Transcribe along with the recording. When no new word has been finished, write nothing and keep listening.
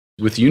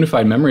with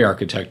unified memory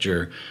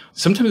architecture,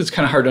 sometimes it's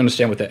kind of hard to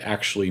understand what that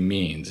actually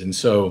means. And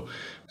so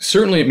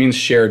certainly it means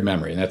shared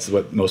memory, and that's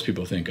what most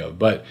people think of.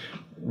 But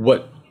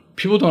what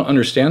people don't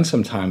understand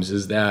sometimes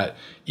is that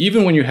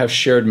even when you have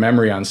shared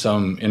memory on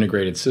some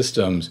integrated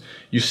systems,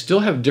 you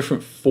still have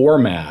different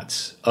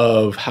formats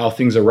of how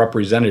things are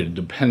represented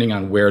depending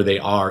on where they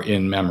are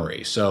in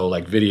memory. So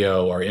like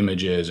video or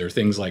images or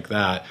things like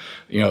that.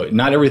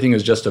 Not everything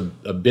is just a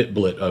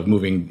bitblit of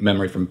moving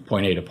memory from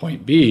point A to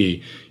point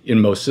B in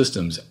most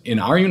systems. In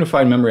our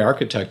unified memory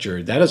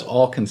architecture, that is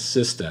all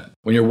consistent.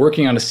 When you're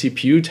working on a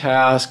CPU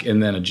task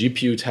and then a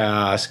GPU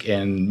task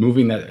and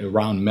moving that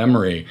around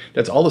memory,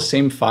 that's all the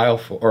same memory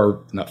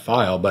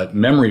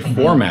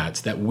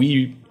formats that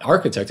we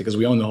architected because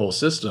we own the whole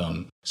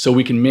system. So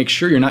we can make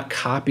sure you're not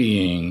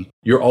copying,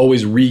 you're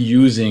always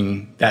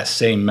reusing that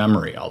same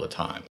memory all the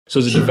time. So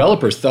as a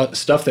developer,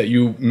 stuff that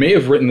you may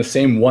have written the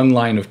same one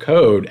line of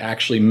code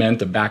actually meant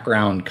the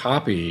background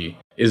copy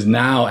is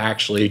now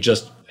actually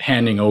just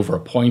handing over a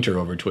pointer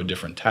over to a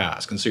different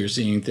task. And so you're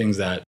seeing things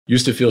that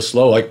used to feel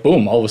slow, like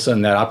boom, all of a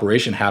sudden that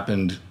operation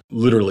happened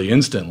literally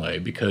instantly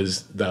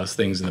because those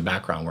things in the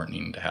background weren't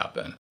needing to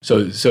happen. So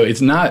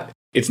it's not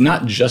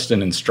just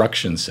an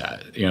instruction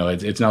set.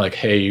 It's not like,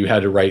 hey, you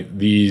had to write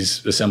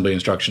these assembly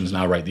instructions,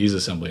 now write these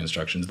assembly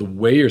instructions. The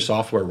way your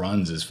software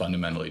runs is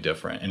fundamentally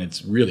different, and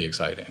it's really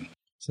exciting.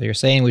 So you're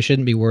saying we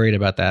shouldn't be worried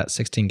about that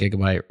 16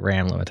 gigabyte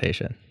RAM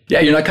limitation?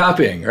 Yeah, you're not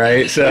copying,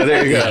 right? So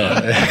there you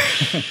go.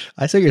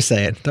 I see what you're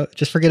saying.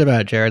 Just forget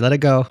about it, Jared. Let it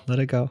go. Let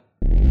it go.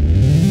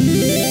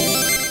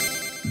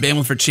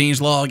 Bandwidth for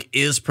Changelog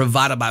is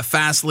provided by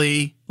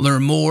Fastly.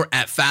 Learn more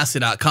at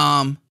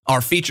fastly.com.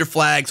 Our feature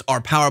flags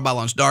are powered by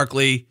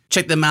LaunchDarkly.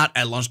 Check them out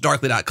at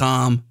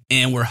launchdarkly.com.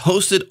 And we're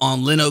hosted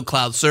on Linode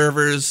Cloud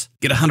servers.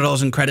 Get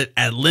 $100 in credit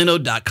at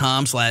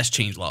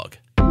linode.com/changelog.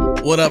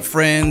 What up,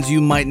 friends? You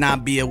might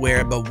not be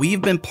aware, but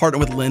we've been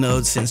partnered with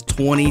Linode since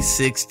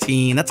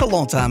 2016. That's a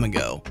long time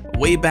ago.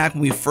 Way back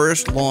when we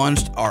first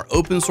launched our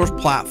open source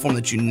platform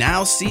that you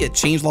now see at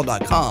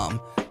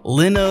changelog.com,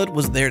 Linode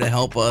was there to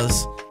help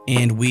us,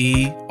 and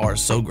we are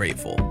so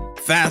grateful.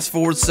 Fast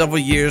forward several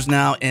years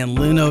now, and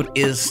Linode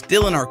is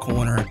still in our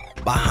corner,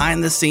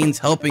 behind the scenes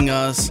helping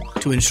us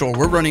to ensure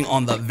we're running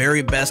on the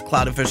very best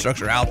cloud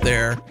infrastructure out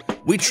there.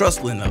 We trust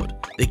Linode.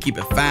 They keep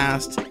it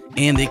fast,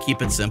 and they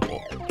keep it simple.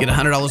 Get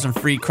 $100 in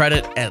free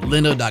credit at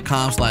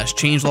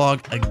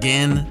linode.com/changelog.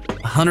 Again,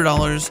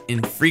 $100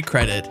 in free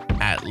credit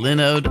at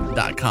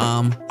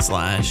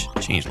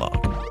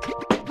linode.com/changelog.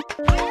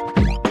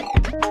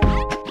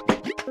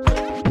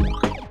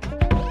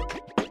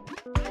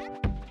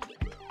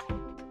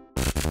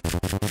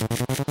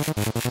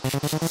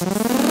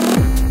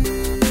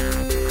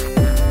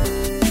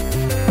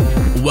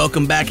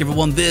 Welcome back,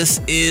 everyone. This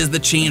is the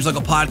Changelog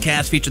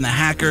podcast featuring the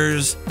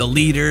hackers, the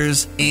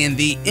leaders, and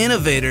the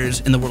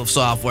innovators in the world of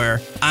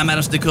software. I'm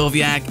Adam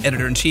Stacoviak,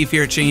 editor-in-chief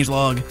here at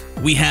Changelog.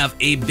 We have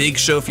a big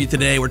show for you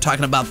today. We're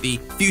talking about the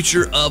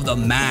future of the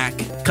Mac,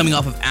 coming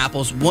off of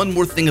Apple's One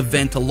More Thing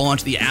event to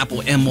launch the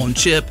Apple M1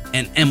 chip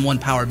and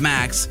M1-powered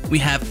Macs. We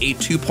have a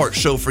two-part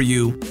show for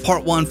you.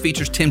 Part one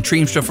features Tim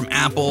Triemstra from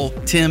Apple.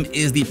 Tim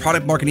is the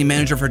product marketing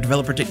manager for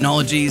developer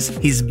technologies.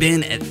 He's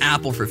been at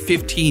Apple for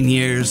 15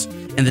 years.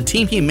 And the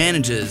team he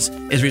manages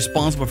is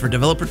responsible for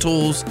developer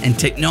tools and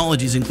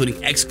technologies including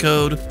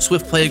Xcode,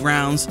 Swift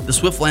Playgrounds, the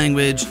Swift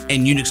language,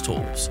 and UNIX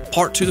tools.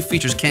 Part 2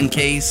 features Ken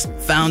Case,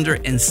 founder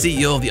and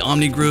CEO of the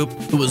Omni Group,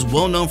 who is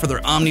well known for their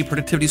Omni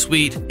Productivity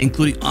Suite,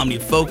 including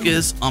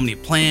OmniFocus,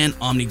 OmniPlan,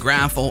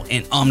 OmniGraffle,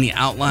 and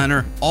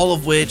OmniOutliner, all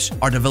of which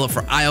are developed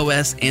for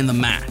iOS and the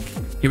Mac.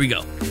 Here we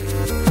go.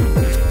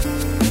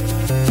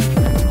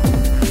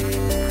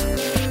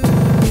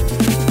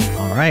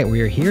 All right,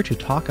 we are here to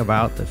talk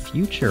about the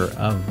future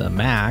of the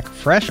Mac,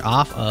 fresh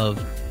off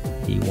of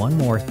the One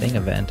More Thing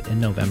event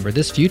in November.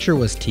 This future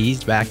was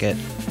teased back at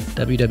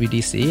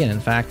WWDC, and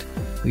in fact,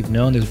 we've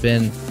known there's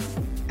been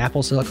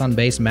Apple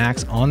Silicon-based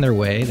Macs on their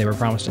way. They were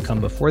promised to come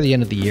before the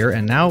end of the year,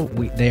 and now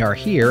they are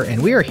here, and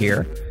we are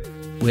here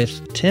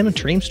with Tim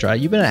Triemstra.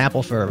 You've been at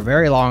Apple for a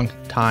very long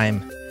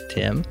time,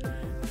 Tim,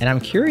 and I'm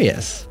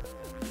curious,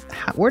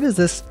 where does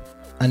this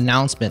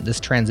announcement, this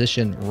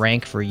transition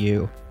rank for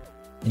you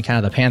in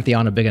kind of the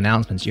pantheon of big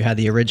announcements? You had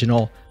the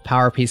original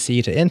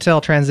PowerPC to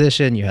Intel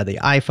transition. You had the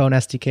iPhone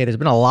SDK. There's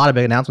been a lot of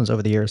big announcements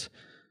over the years.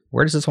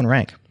 Where does this one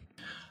rank?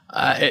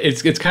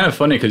 It's kind of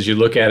funny because you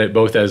look at it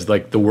both as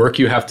like the work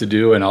you have to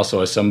do and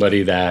also as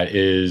somebody that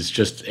is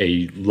just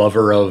a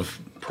lover of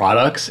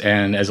products.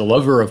 And as a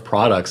lover of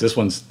products, this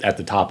one's at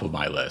the top of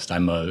my list.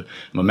 I'm a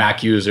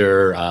Mac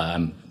user.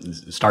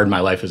 Started my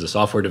life as a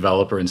software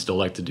developer and still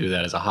like to do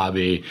that as a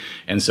hobby.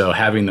 And so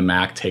having the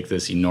Mac take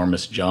this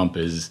enormous jump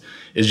is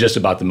just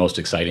about the most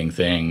exciting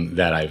thing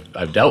that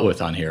I've dealt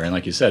with on here. And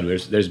like you said,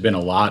 there's been a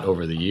lot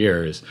over the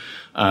years.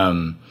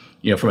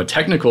 From a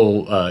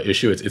technical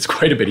issue, it's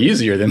quite a bit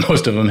easier than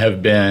most of them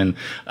have been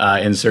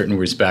in certain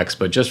respects.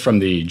 But just from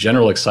the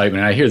general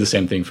excitement, and I hear the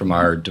same thing from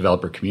our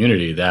developer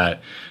community,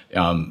 that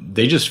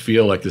they just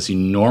feel like this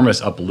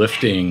enormous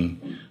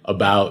uplifting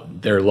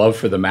about their love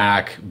for the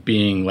Mac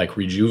being like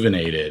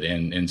rejuvenated.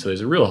 And so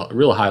there's a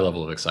real high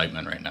level of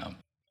excitement right now.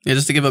 Yeah,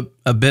 just to give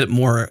a bit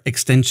more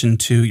extension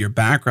to your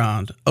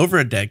background, over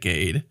a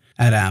decade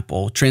at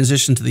Apple,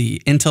 transitioned to the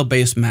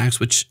Intel-based Macs,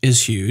 which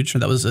is huge.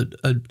 That was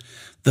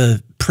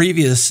the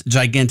previous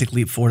gigantic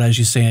leap forward, as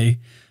you say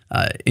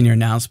in your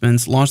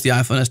announcements. Launched the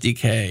iPhone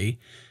SDK,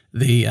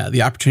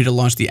 the opportunity to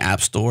launch the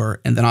App Store,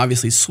 and then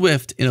obviously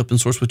Swift in open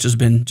source, which has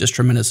been just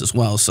tremendous as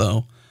well.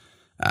 So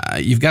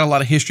you've got a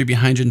lot of history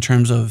behind you in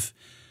terms of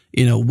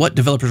what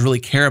developers really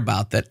care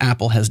about that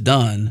Apple has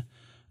done. And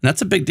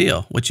that's a big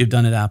deal, what you've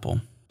done at Apple.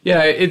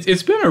 Yeah,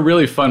 it's been a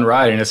really fun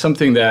ride, and it's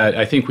something that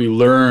I think we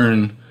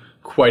learn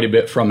quite a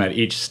bit from at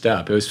each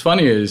step. It was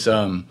funny is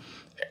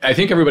I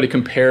think everybody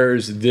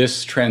compares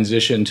this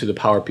transition to the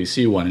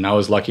PowerPC one, and I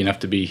was lucky enough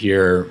to be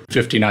here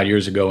 15 odd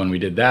years ago when we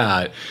did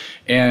that.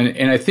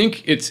 And I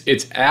think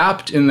it's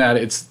apt in that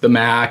it's the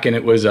Mac and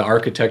it was an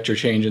architecture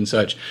change and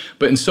such,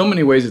 but in so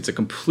many ways it's a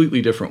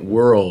completely different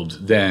world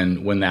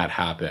than when that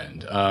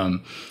happened.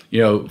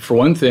 For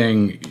one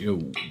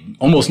thing,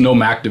 almost no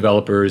Mac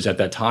developers at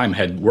that time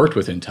had worked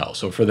with Intel,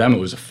 so for them it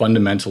was a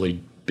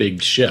fundamentally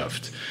big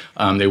shift.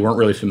 They weren't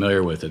really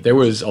familiar with it. There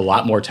was a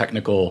lot more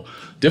technical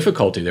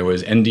difficulty. There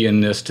was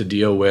endianness to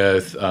deal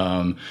with.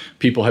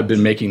 People had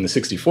been making the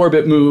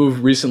 64-bit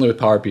move recently with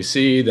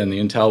PowerPC. Then the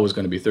Intel was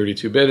going to be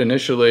 32-bit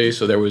initially,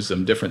 so there was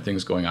some different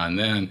things going on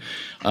then.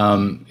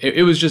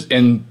 It was just,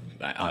 and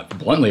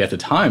bluntly at the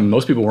time,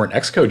 most people weren't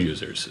Xcode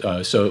users.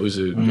 So it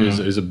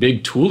was a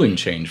big tooling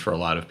change for a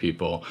lot of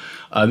people.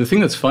 The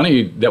thing that's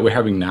funny that we're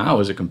having now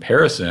is a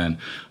comparison.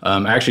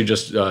 I actually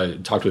just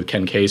talked with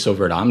Ken Case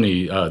over at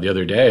Omni the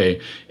other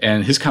day,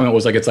 and his comment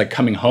was like, it's like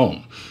coming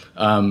home.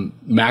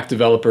 Mac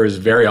developers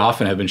very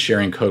often have been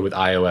sharing code with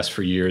iOS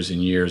for years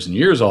and years and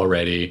years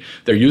already.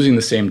 They're using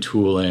the same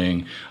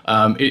tooling.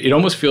 It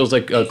almost feels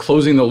like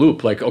closing the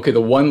loop. Like, okay,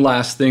 the one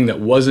last thing that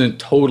wasn't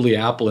totally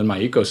Apple in my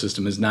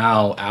ecosystem is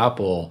now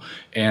Apple.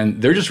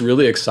 And they're just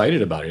really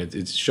excited about it.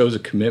 It shows a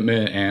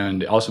commitment,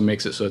 and it also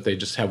makes it so that they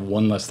just have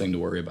one less thing to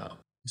worry about.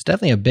 It's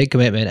definitely a big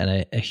commitment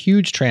and a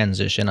huge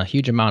transition, a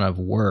huge amount of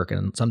work,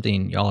 and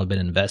something y'all have been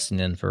investing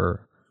in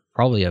for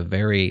probably a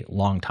very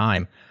long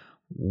time.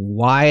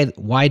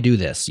 Why do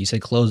this? You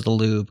said close the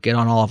loop, get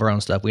on all of our own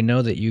stuff. We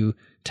know that you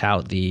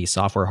tout the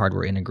software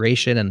hardware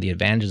integration and the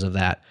advantages of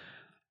that.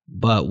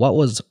 But what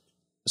was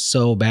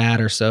so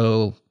bad or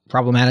so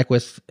problematic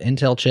with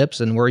Intel chips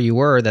and where you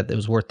were that it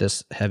was worth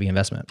this heavy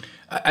investment?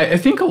 I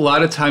think a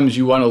lot of times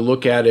you want to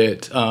look at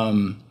it.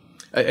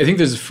 I think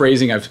there's a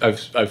phrasing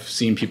I've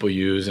seen people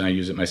use, and I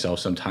use it myself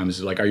sometimes.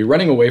 Is like, are you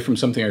running away from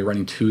something? Or are you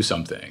running to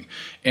something?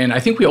 And I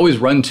think we always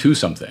run to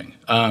something.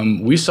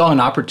 We saw an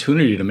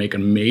opportunity to make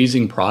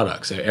amazing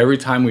products. Every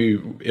time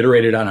we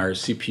iterated on our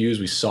CPUs,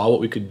 we saw what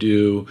we could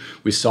do.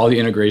 We saw the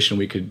integration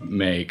we could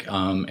make.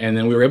 And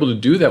then we were able to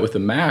do that with the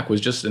Mac was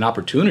just an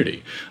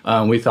opportunity.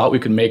 We thought we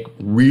could make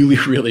really,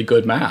 really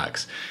good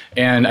Macs.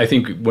 And I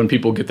think when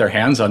people get their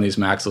hands on these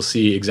Macs, they'll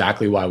see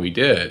exactly why we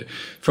did.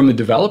 From a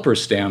developer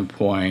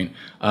standpoint,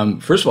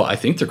 first of all, I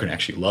think they're going to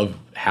actually love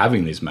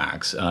having these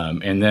Macs.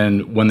 And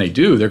then when they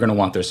do, they're going to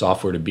want their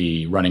software to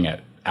be running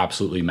at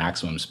absolutely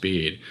maximum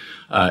speed.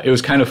 It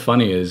was kind of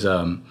funny is,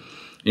 I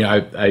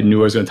knew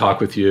I was going to talk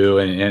with you,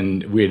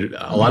 and we had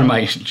a lot of my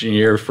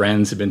engineer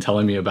friends have been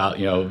telling me about,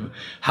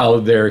 how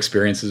their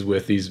experiences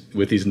with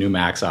these new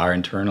Macs are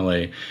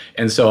internally.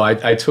 And so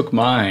I took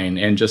mine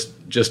and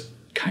just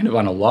kind of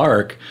on a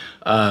lark,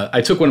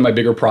 I took one of my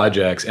bigger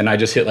projects and I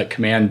just hit like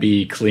Command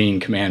B clean,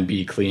 Command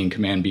B clean,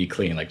 Command B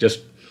clean, like just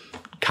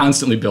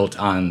constantly built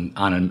on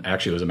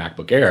actually it was a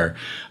MacBook Air,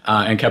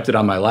 and kept it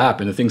on my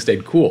lap, and the thing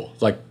stayed cool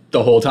like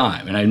the whole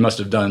time. And I must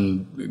have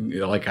done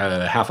like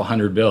half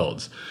 100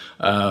 builds.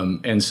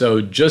 And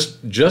so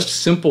just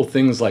simple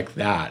things like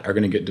that are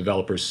going to get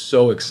developers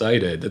so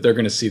excited that they're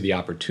going to see the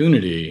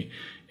opportunity.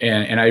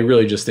 And I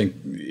really just think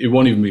it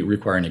won't even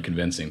require any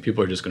convincing.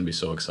 People are just going to be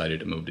so excited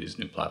to move to this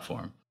new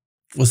platform.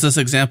 Was this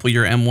example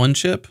your M1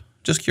 chip?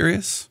 Just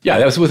curious. Yeah,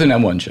 that was with an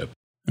M1 chip.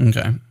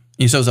 Okay.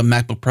 You said it was a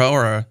MacBook Pro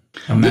or a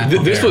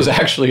MacBook This Air? Was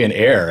actually an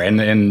Air, and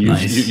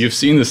Nice. you've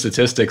seen the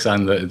statistics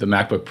on the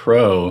MacBook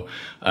Pro,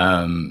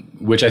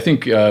 which I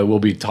think we'll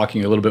be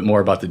talking a little bit more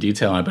about the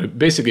detail on. But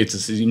basically, it's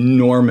this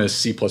enormous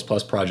C++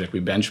 project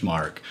we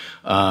benchmark,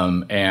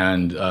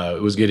 and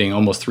it was getting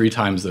almost 3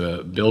 times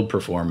the build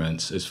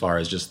performance as far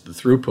as just the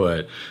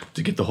throughput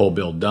to get the whole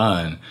build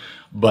done.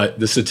 But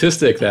the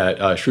statistic that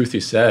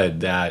Shruti said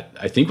that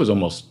I think was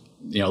almost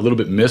a little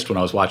bit missed when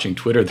I was watching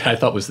Twitter that I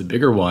thought was the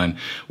bigger one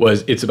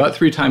was it's about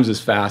 3 times as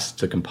fast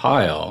to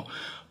compile,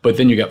 but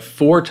then you got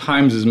 4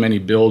 times as many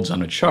builds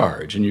on a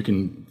charge. And you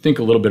can think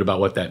a little bit about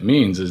what that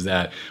means is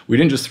that we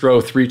didn't just throw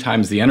 3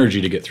 times the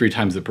energy to get 3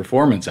 times the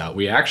performance out.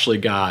 We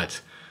actually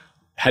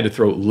had to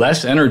throw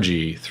less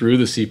energy through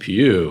the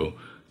CPU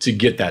to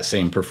get that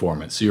same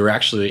performance. So you're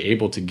actually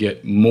able to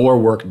get more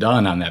work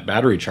done on that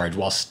battery charge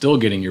while still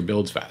getting your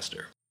builds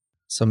faster.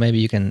 So maybe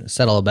you can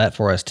settle a bet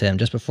for us, Tim.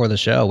 Just before the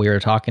show, we were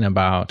talking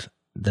about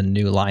the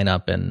new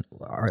lineup and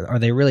are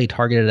they really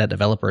targeted at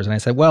developers? And I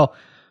said, well,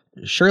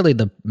 surely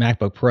the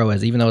MacBook Pro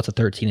is, even though it's a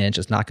 13-inch,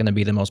 it's not going to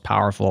be the most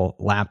powerful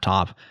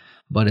laptop,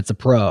 but it's a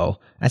Pro.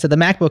 I said the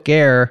MacBook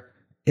Air,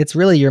 it's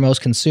really your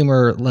most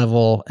consumer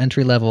level,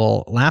 entry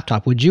level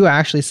laptop. Would you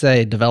actually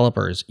say,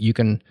 developers, you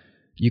can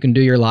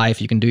do your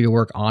life, you can do your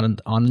work on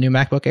the new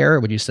MacBook Air? Or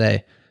would you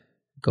say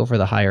go for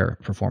the higher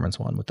performance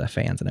one with the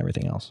fans and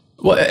everything else?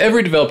 Well,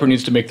 every developer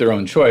needs to make their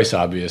own choice,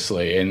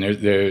 obviously. And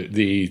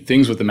the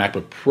things with the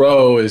MacBook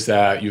Pro is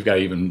that you've got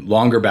even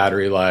longer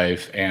battery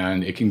life,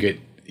 and it can get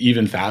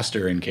even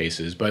faster in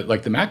cases. But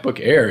like the MacBook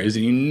Air is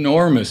an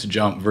enormous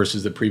jump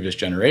versus the previous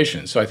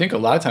generation. So I think a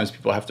lot of times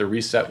people have to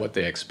reset what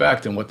they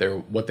expect and what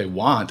they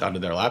want out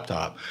of their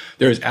laptop.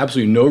 There is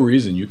absolutely no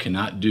reason you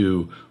cannot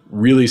do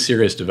really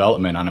serious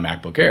development on a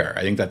MacBook Air.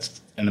 I think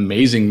that's an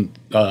amazing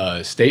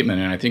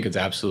statement, and I think it's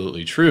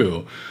absolutely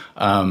true.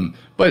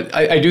 But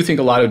I do think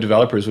a lot of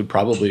developers would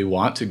probably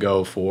want to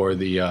go for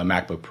the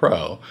MacBook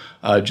Pro,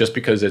 just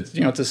because it's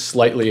a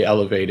slightly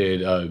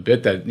elevated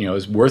bit that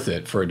is worth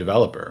it for a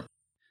developer.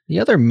 The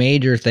other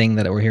major thing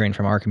that we're hearing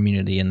from our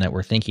community and that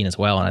we're thinking as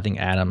well, and I think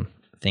Adam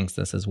thinks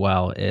this as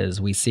well,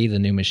 is we see the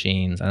new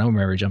machines. I don't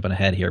remember jumping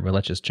ahead here, but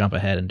let's just jump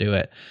ahead and do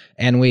it.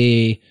 And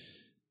we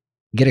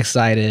get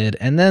excited.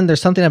 And then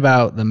there's something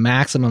about the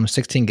maximum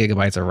 16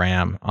 gigabytes of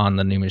RAM on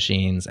the new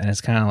machines. And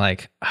it's kind of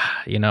like,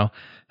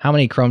 how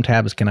many Chrome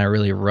tabs can I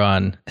really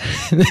run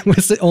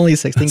with only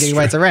 16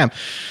 gigabytes of RAM?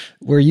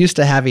 We're used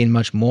to having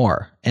much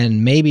more.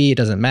 And maybe it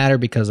doesn't matter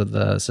because of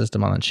the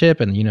system on the chip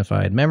and the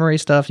unified memory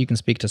stuff. You can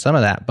speak to some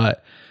of that.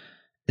 But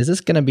is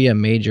this going to be a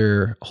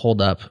major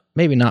holdup?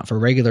 Maybe not for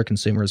regular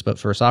consumers, but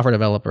for software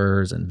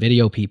developers and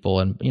video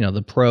people and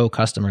the pro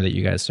customer that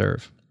you guys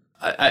serve?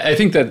 I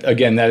think that,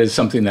 again, that is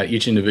something that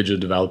each individual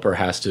developer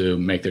has to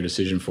make their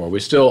decision for. We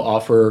still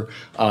offer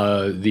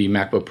the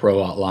MacBook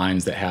Pro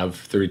outlines that have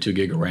 32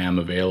 gig of RAM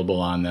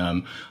available on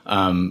them.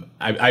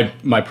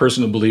 My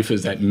personal belief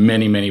is that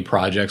many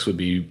projects would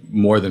be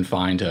more than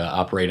fine to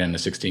operate on a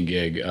 16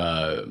 gig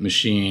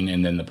machine,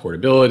 and then the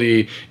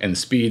portability and the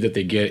speed that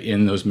they get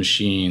in those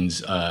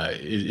machines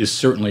is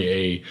certainly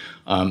a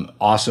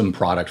awesome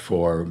product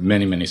for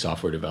many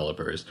software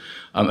developers,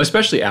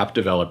 especially app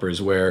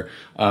developers, where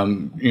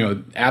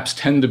apps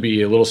tend to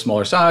be a little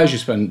smaller size. You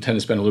tend to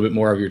spend a little bit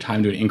more of your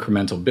time doing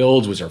incremental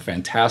builds, which are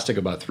fantastic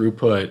about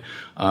throughput,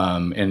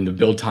 and the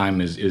build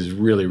time is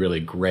really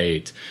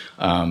great.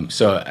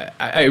 So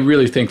I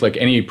really think, like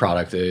any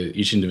product,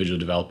 each individual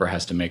developer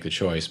has to make the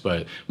choice.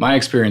 But my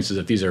experience is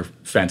that these are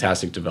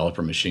fantastic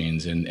developer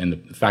machines, and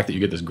the fact that you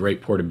get this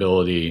great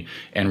portability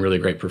and really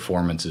great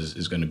performance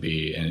is going to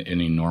be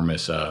an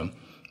enormous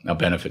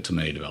benefit to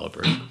many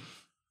developers.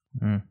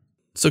 Mm.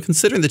 So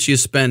considering that you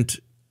spent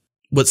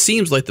what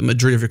seems like the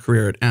majority of your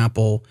career at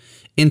Apple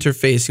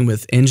interfacing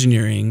with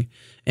engineering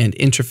and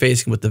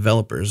interfacing with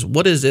developers,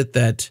 what is it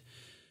that,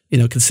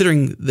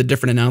 considering the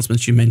different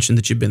announcements you mentioned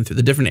that you've been through,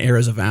 the different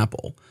eras of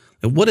Apple,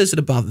 what is it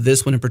about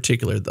this one in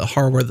particular, the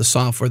hardware, the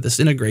software, this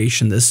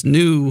integration, this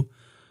new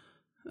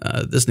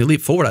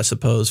leap forward, I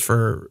suppose,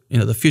 for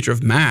the future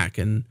of Mac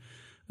and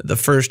the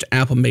first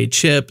Apple-made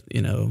chip,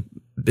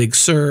 Big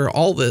Sur,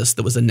 all this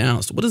that was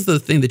announced? What is the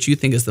thing that you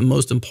think is the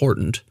most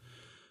important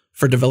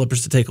for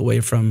developers to take away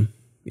from,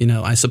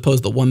 I suppose,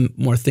 the One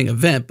More Thing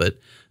event, but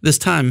this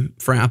time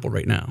for Apple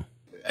right now?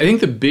 I think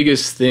the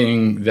biggest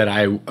thing that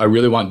I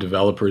really want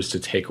developers to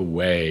take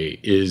away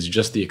is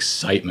just the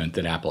excitement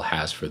that Apple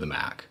has for the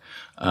Mac.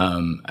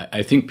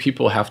 I think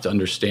people have to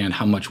understand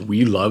how much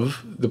we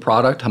love the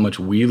product, how much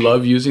we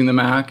love using the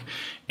Mac,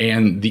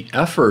 and the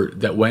effort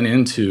that went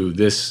into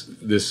this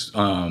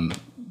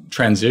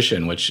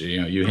transition, which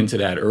you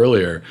hinted at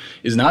earlier,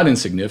 is not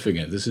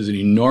insignificant. This is an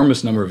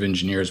enormous number of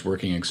engineers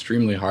working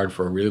extremely hard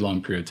for a really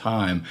long period of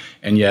time,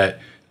 and yet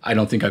I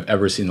don't think I've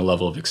ever seen the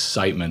level of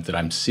excitement that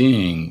I'm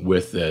seeing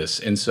with this.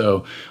 And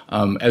so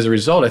as a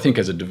result, I think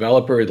as a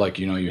developer,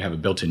 you have a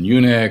built-in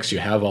UNIX, you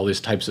have all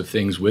these types of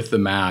things with the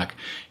Mac,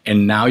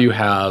 and now you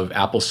have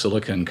Apple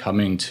Silicon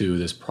coming to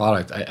this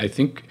product. I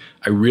think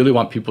I really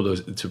want people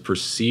to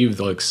perceive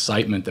the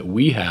excitement that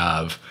we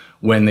have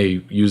when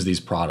they use these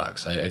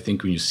products. I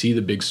think when you see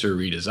the Big Sur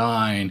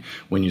redesign,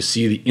 when you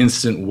see the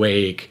Instant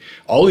Wake,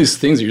 all these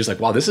things, you're just like,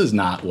 wow, this is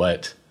not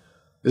what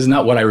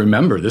I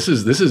remember. This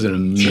is an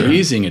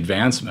amazing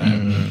advancement.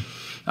 Mm-hmm.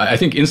 I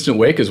think Instant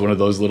Wake is one of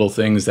those little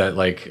things that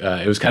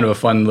it was kind of a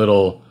fun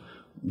little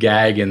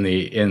gag in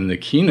the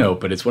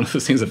keynote, but it's one of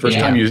those things the first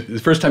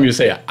time you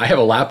say, I have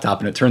a laptop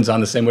and it turns on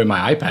the same way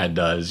my iPad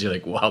does, you're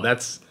like, wow,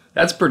 that's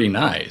pretty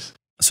nice.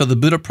 So the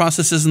boot up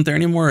process isn't there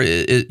anymore.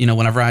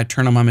 Whenever I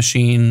turn on my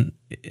machine,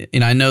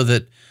 I know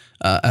that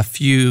a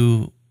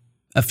few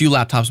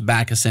laptops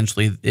back,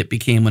 essentially, it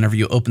became whenever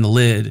you open the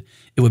lid,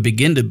 it would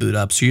begin to boot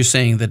up. So you're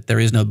saying that there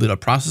is no boot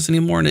up process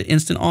anymore in an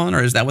instant on,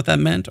 or is that what that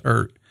meant?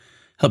 Or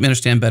help me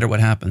understand better what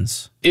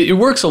happens. It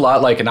works a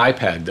lot like an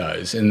iPad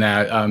does, in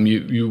that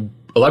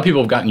a lot of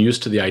people have gotten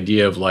used to the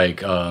idea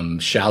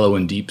of shallow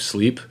and deep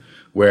sleep,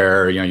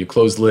 where you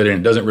close the lid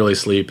and it doesn't really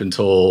sleep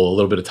until a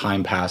little bit of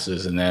time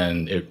passes, and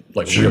then it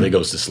really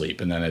goes to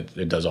sleep, and then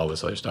it does all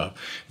this other stuff.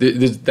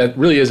 That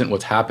really isn't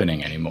what's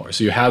happening anymore.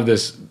 So you have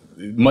this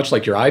much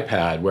like your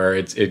iPad, where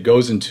it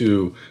goes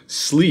into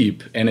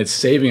sleep and it's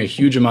saving a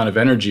huge amount of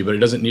energy, but it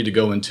doesn't need to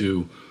go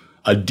into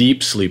a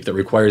deep sleep that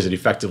requires it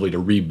effectively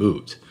to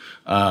reboot.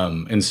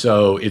 And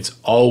so it's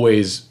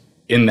always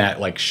in that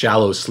like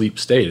shallow sleep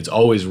state. It's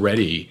always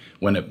ready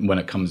when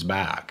it comes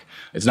back.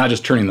 It's not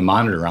just turning the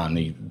monitor on.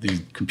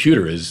 The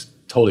computer is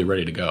totally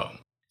ready to go.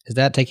 Is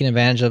that taking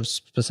advantage of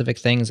specific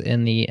things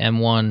in the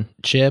M1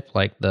 chip,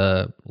 like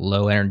the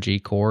low energy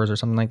cores or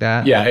something like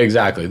that? Yeah,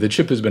 exactly. The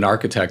chip has been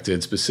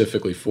architected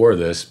specifically for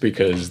this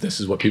because this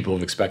is what people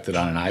have expected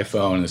on an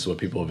iPhone. This is what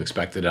people have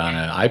expected on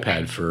an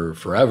iPad for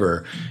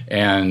forever.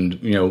 And,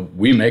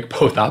 we make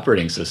both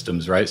operating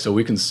systems, right? So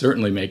we can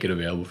certainly make it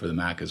available for the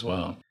Mac as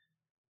well.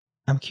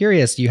 I'm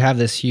curious, you have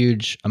this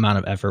huge amount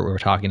of effort we were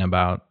talking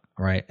about,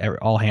 right?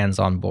 All hands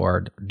on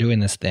board,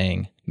 doing this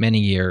thing, many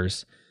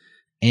years.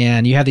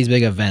 And you have these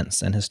big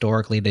events, and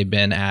historically they've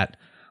been at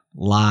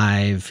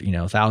live,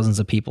 thousands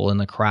of people in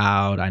the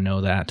crowd. I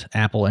know that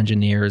Apple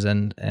engineers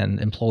and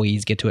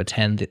employees get to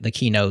attend the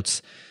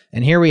keynotes.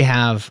 And here we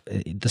have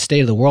the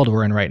state of the world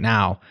we're in right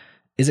now.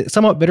 Is it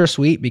somewhat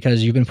bittersweet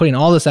because you've been putting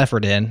all this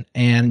effort in,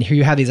 and here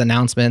you have these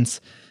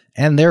announcements,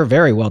 and they're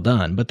very well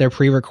done, but they're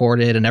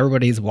pre-recorded, and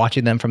everybody's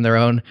watching them from their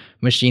own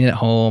machine at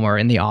home or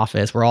in the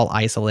office. We're all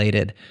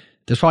isolated.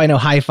 There's probably no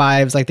high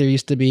fives like there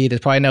used to be.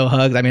 There's probably no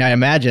hugs. I mean, I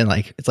imagine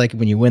it's like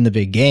when you win the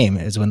big game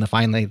is when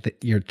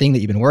your thing that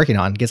you've been working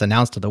on gets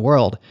announced to the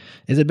world.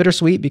 Is it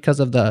bittersweet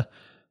because of the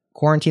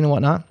quarantine and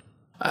whatnot?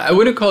 I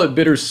wouldn't call it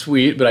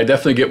bittersweet, but I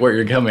definitely get where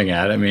you're coming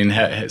at. I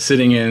mean,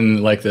 sitting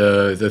in like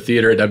the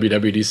theater at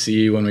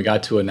WWDC when we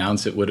got to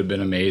announce it would have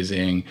been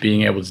amazing.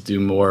 Being able to do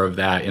more of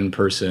that in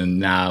person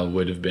now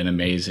would have been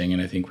amazing.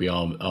 And I think we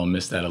all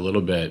miss that a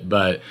little bit.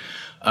 But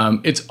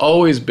it's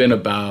always been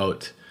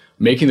about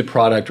making the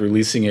product,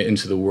 releasing it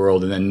into the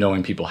world, and then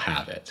knowing people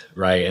have it,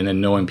 right? And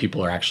then knowing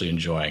people are actually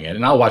enjoying it.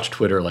 And I'll watch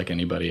Twitter like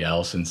anybody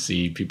else and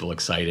see people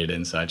excited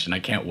and such. And I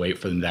can't wait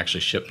for them to actually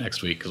ship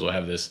next week because we'll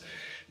have this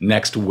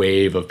next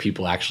wave of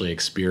people actually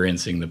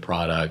experiencing the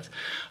product.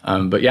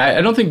 But yeah,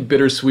 I don't think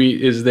bittersweet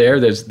is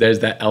there. There's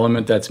that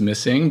element that's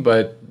missing,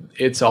 but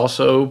it's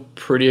also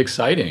pretty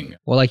exciting.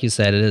 Well, like you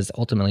said, it is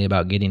ultimately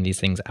about getting these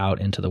things out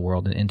into the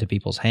world and into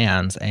people's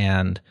hands.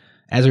 And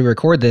as we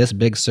record this,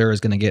 Big Sur is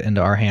going to get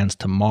into our hands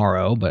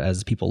tomorrow, but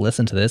as people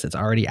listen to this, it's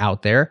already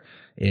out there.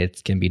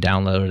 It can be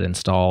downloaded,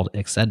 installed,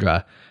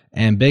 etc.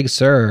 And Big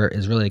Sur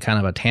is really kind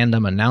of a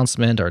tandem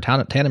announcement or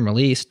tandem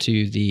release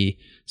to the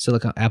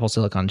Apple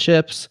Silicon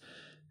chips,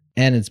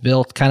 and it's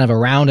built kind of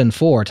around and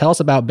for. Tell us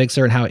about Big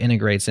Sur and how it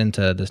integrates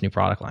into this new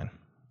product line.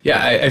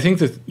 Yeah, I think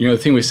that the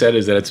thing we said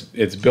is that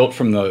it's built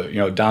from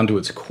the down to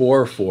its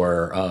core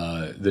for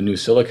the new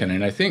silicon,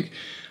 and I think.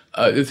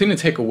 The thing to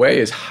take away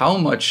is how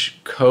much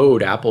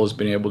code Apple has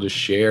been able to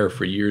share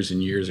for years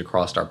and years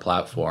across our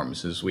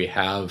platforms. Is we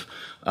have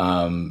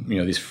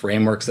these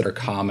frameworks that are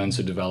common,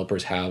 so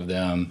developers have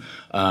them.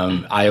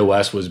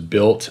 iOS was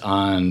built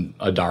on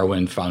a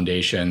Darwin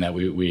foundation that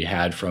we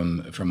had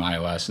from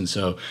iOS, and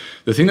so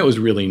the thing that was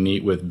really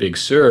neat with Big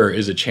Sur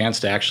is a chance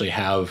to actually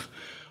have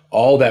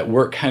all that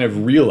work kind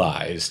of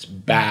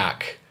realized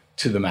back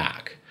to the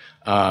Mac.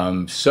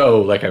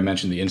 So like I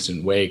mentioned, the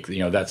instant wake,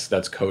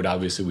 that's code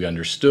obviously we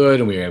understood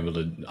and we were able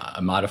to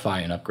modify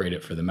and upgrade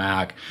it for the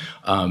Mac.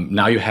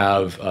 Now you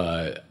have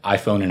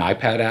iPhone and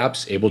iPad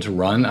apps able to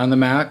run on the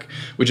Mac,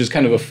 which is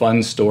kind of a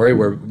fun story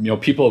where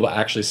people have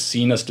actually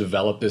seen us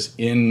develop this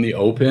in the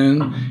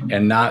open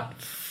and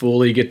not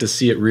fully get to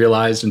see it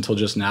realized until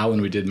just now when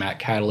we did Mac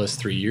Catalyst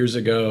 3 years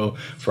ago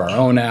for our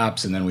own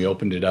apps, and then we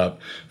opened it up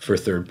for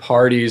third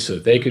parties so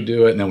that they could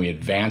do it, and then we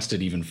advanced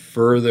it even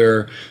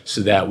further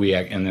so that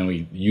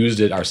we used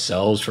it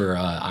ourselves for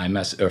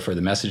for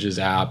the Messages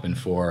app and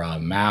for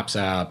Maps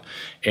app,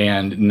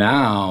 and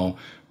now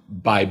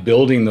by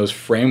building those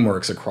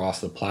frameworks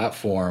across the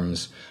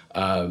platforms.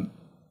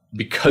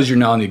 Because you're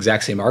now in the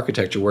exact same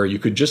architecture where you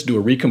could just do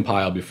a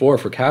recompile before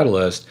for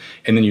Catalyst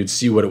and then you'd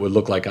see what it would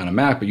look like on a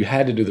Mac, but you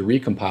had to do the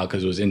recompile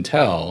because it was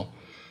Intel.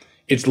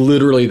 It's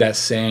literally that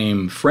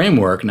same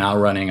framework now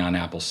running on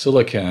Apple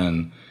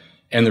Silicon,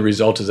 and the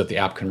result is that the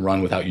app can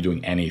run without you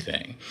doing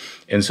anything.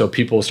 And so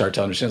people start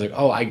to understand,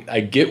 I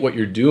get what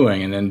you're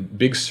doing. And then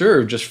Big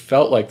Sur just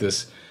felt like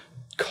this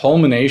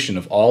culmination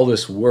of all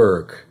this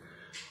work,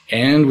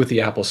 and with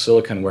the Apple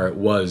Silicon where it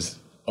was,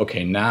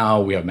 okay,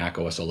 now we have Mac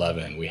OS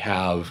 11. We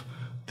have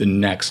the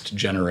next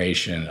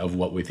generation of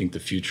what we think the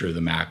future of the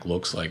Mac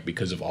looks like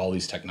because of all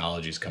these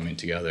technologies coming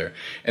together.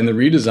 And the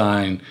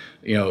redesign,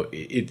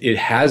 it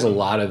has a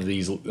lot of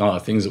these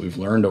things that we've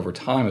learned over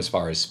time as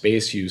far as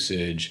space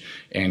usage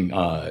and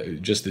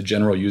just the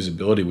general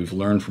usability we've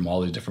learned from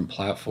all these different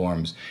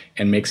platforms,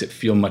 and makes it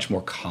feel much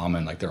more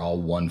common, like they're all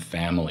one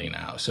family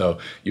now. So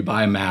you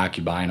buy a Mac,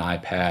 you buy an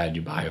iPad,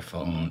 you buy a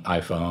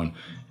iPhone,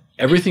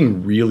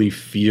 everything really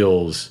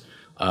feels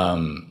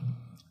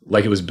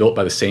like it was built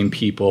by the same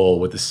people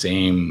with the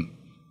same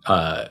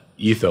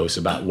ethos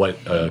about what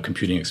a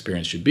computing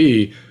experience should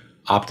be,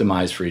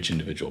 optimized for each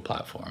individual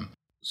platform.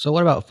 So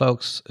what about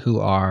folks who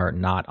are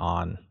not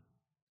on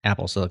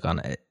Apple Silicon?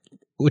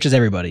 which is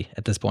everybody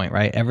at this point,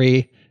 right?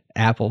 Every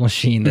Apple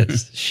machine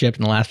that's shipped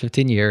in the last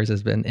 15 years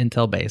has been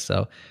Intel-based.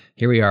 So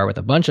here we are with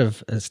a bunch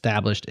of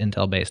established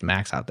Intel-based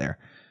Macs out there.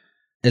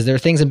 Is there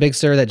things in Big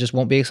Sur that just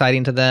won't be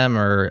exciting to them,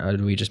 or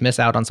do we just miss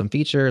out on some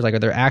features? Like, are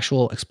there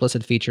actual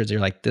explicit features that you're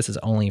like, this is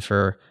only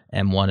for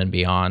M1 and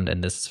beyond,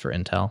 and this is for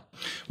Intel?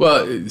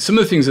 Well, some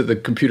of the things that the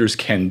computers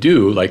can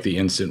do, like the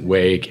instant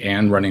wake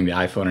and running the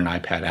iPhone and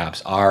iPad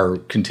apps, are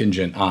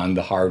contingent on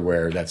the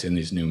hardware that's in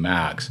these new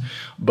Macs.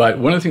 But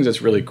one of the things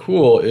that's really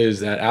cool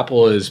is that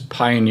Apple has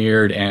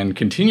pioneered and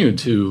continued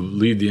to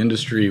lead the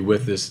industry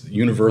with this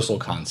universal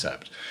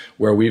concept,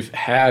 where we've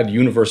had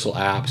universal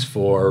apps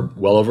for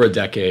well over a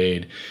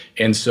decade.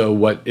 And so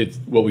what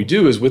we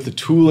do is, with the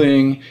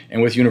tooling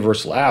and with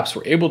universal apps,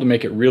 we're able to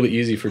make it really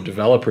easy for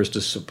developers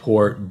to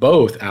support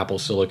both Apple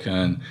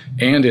Silicon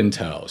and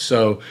Intel.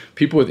 So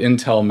people with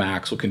Intel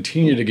Macs will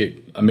continue to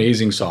get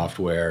amazing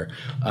software,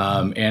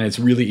 and it's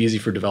really easy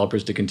for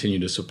developers to continue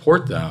to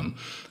support them.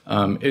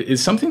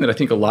 It's something that I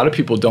think a lot of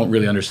people don't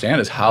really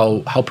understand is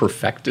how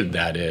perfected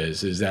that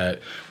is that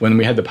when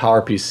we had the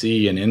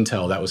PowerPC and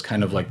Intel, that was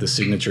kind of like the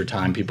signature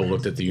time people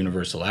looked at the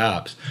universal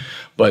apps.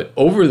 But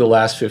over the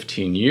last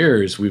 15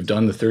 years, we've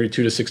done the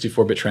 32 to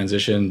 64-bit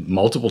transition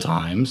multiple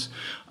times.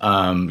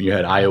 You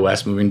had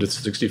iOS moving to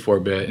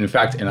 64-bit. In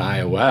fact, in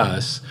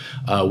iOS,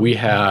 we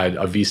had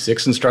a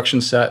V6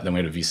 instruction set, then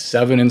we had a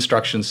V7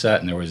 instruction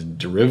set, and there was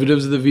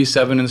derivatives of the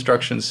V7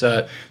 instruction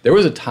set. There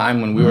was a time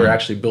when we were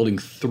actually building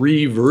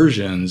 3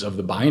 versions of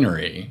the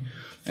binary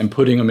and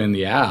putting them in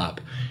the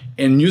app.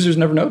 And users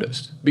never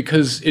noticed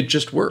because it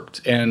just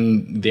worked.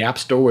 And the App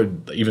Store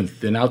would even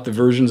thin out the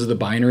versions of the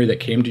binary that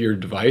came to your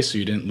device so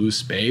you didn't lose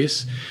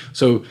space.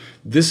 So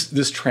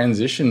this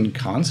transition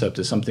concept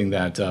is something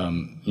that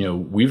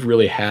we've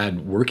really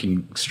had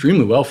working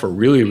extremely well for a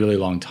really, really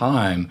long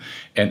time.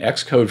 And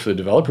Xcode for the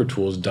developer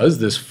tools does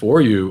this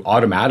for you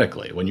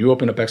automatically. When you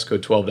open up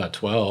Xcode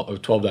 12.12 or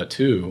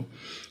 12.2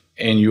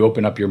 and you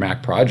open up your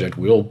Mac project,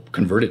 we'll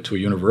convert it to a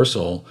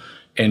universal.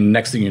 And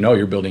next thing you know,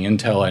 you're building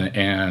Intel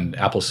and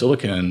Apple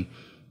Silicon,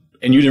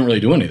 and you didn't really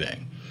do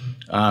anything.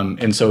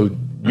 And so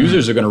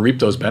users are going to reap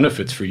those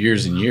benefits for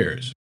years and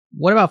years.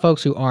 What about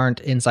folks who aren't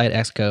inside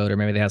Xcode, or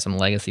maybe they have some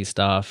legacy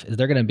stuff? Is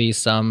there going to be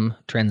some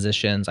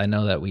transitions? I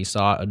know that we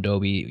saw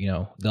Adobe,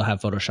 they'll have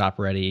Photoshop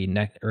ready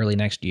early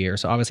next year.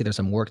 So obviously there's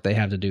some work they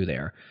have to do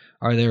there.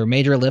 Are there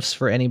major lifts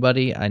for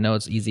anybody? I know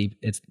it's easy.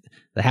 It's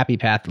the happy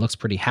path looks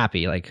pretty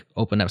happy, like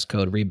open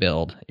Xcode,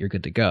 rebuild, you're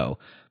good to go.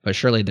 But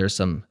surely there's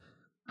some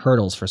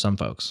hurdles for some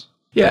folks.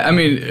 Yeah, I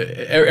mean,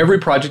 every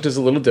project is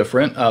a little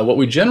different. What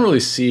we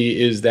generally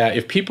see is that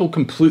if people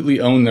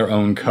completely own their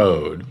own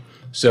code,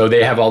 so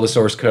they have all the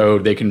source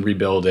code, they can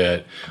rebuild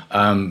it.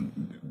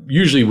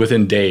 Usually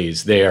within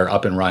days, they are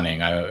up and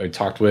running. I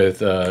talked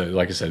with,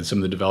 like I said, some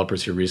of the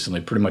developers here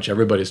recently. Pretty much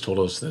everybody's told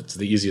us that's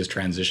the easiest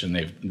transition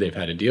they've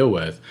had to deal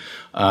with,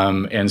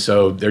 and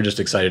so they're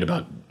just excited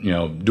about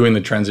doing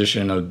the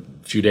transition a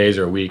few days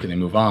or a week, and they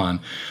move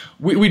on.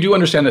 We do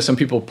understand that some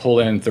people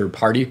pull in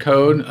third-party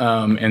code,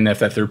 and if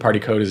that third-party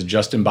code is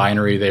just in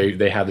binary,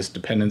 they have this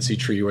dependency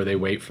tree where they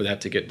wait for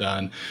that to get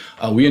done.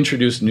 We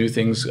introduced new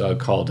things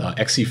called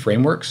XC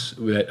frameworks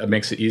that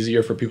makes it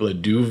easier for people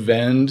that do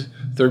vend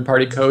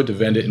third-party code to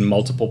vend it in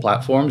multiple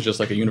platforms, just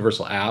like a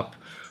universal app.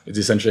 It's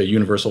essentially a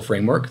universal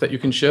framework that you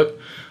can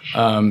ship.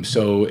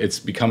 So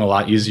it's become a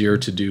lot easier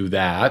to do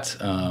that.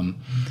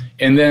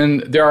 And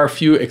then there are a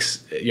few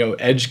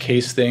edge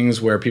case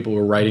things where people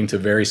were writing to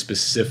very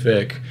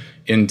specific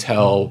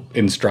Intel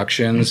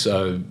instructions.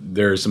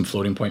 There's some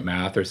floating point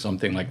math or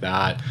something like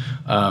that.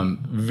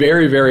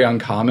 Very, very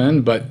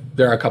uncommon, but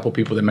there are a couple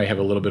people that may have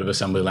a little bit of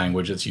assembly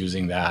language that's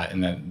using that,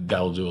 and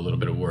that'll do a little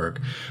bit of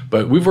work.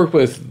 But we've worked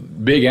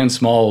with big and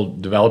small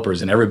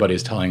developers, and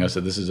everybody's telling us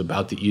that this is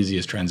about the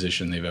easiest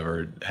transition they've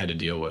ever had to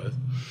deal with.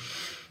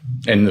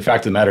 And the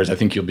fact of the matter is, I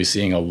think you'll be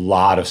seeing a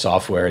lot of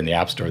software in the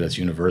App Store that's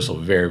universal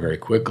very, very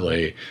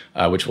quickly,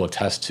 which will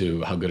attest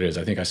to how good it is.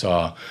 I think I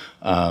saw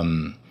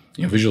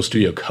Visual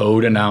Studio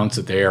Code announced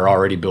that they are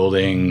already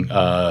building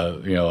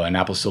an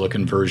Apple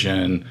Silicon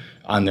version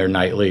on their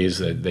nightlies.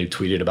 They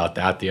tweeted about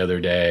that the other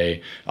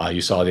day.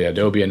 You saw the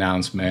Adobe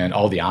announcement.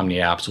 All the Omni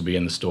apps will be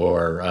in the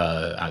store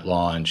at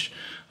launch.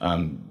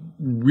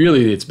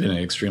 Really, it's been an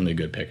extremely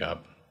good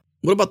pickup.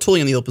 What about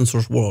tooling in the open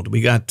source world?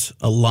 We got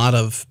a lot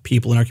of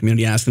people in our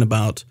community asking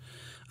about,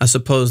 I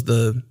suppose,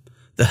 the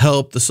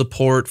help, the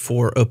support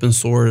for open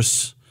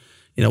source.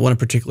 One in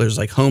particular is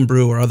like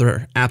Homebrew or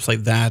other apps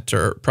like that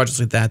or projects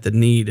like that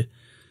need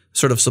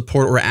sort of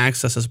support or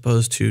access as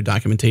opposed to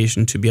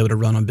documentation to be able to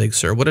run on Big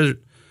Sur. What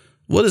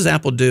does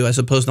Apple do? I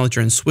suppose now that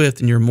you're in Swift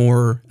and you're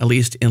more at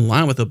least in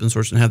line with open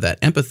source and have that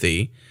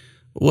empathy,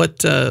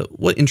 what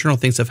internal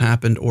things have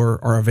happened or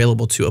are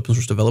available to open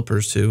source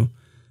developers to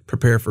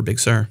prepare for Big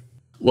Sur?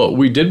 Well,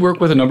 we did work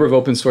with a number of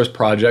open source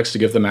projects to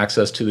give them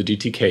access to the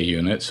DTK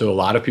unit. So a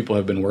lot of people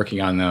have been working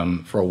on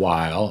them for a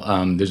while.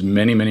 There's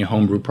many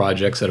homebrew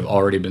projects that have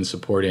already been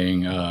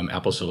supporting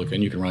Apple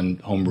Silicon. You can run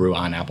homebrew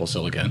on Apple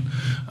Silicon.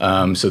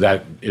 So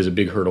that is a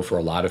big hurdle for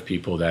a lot of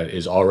people that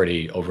is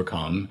already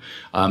overcome.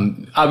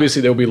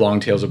 Obviously, there will be long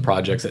tails of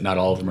projects that not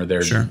all of them are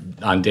there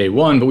on day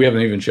one, but we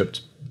haven't even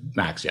shipped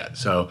Macs yet.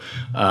 So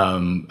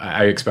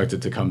I expect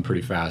it to come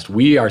pretty fast.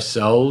 We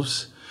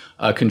ourselves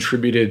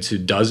contributed to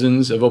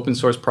dozens of open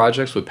source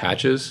projects with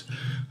patches.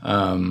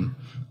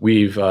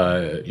 We've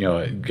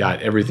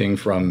got everything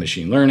from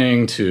machine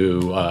learning to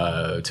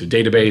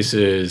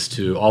databases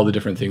to all the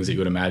different things that you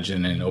would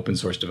imagine in an open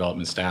source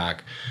development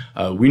stack.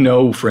 We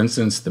know, for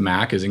instance, the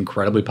Mac is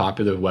incredibly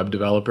popular with web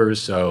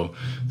developers. So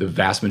the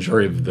vast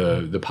majority of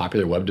the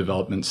popular web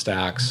development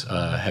stacks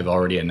have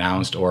already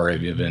announced or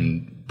have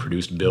even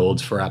produced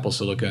builds for Apple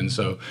Silicon.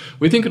 So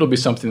we think it'll be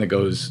something that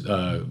goes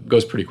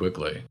pretty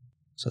quickly.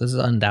 So this is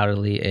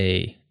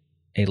undoubtedly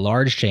a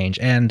large change,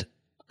 and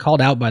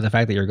called out by the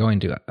fact that you're going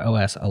to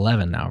OS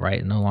 11 now,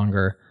 right? No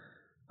longer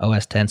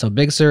OS 10. So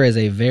Big Sur is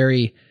a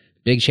very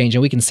big change,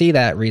 and we can see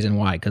that reason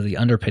why, because the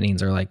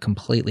underpinnings are like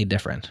completely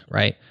different,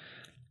 right?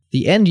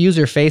 The end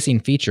user facing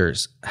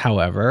features,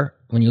 however,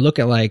 when you look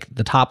at like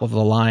the top of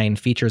the line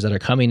features that are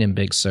coming in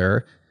Big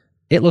Sur,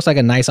 it looks like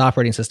a nice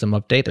operating system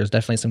update. There's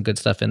definitely some good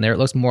stuff in there. It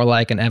looks more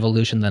like an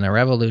evolution than a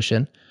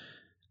revolution,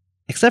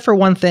 except for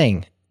one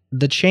thing.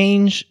 The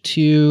change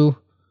to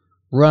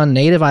run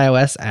native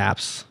iOS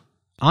apps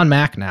on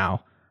Mac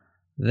now,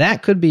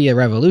 that could be a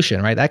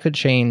revolution, right? That could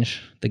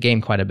change the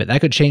game quite a bit.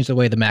 That could change the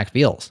way the Mac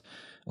feels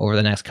over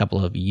the next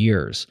couple of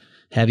years.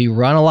 Have you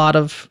run a lot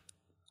of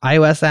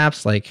iOS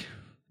apps, like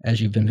as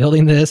you've been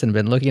building this and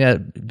been looking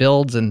at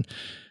builds, and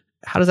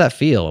how does that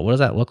feel? What does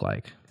that look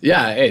like?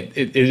 Yeah, it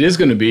is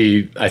going to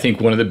be, I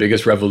think, one of the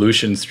biggest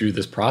revolutions through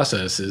this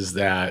process is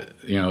that,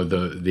 the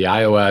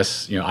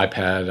iOS,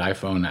 iPad,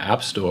 iPhone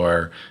App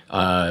Store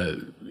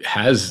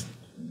has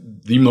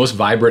the most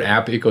vibrant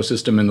app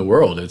ecosystem in the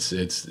world.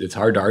 It's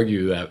hard to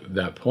argue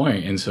that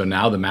point. And so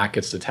now the Mac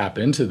gets to tap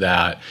into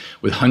that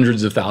with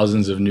hundreds of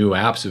thousands of new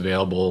apps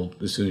available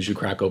as soon as you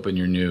crack open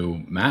your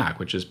new Mac,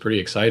 which is pretty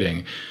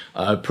exciting.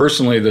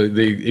 Personally,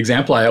 the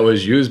example I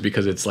always use,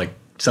 because it's like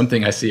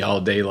something I see all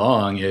day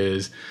long,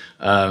 is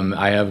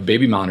I have a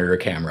baby monitor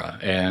camera,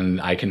 and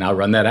I can now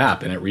run that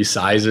app, and it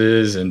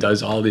resizes and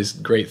does all these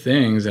great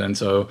things. And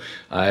so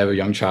I have a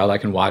young child. I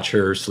can watch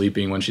her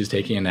sleeping when she's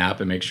taking a nap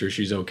and make sure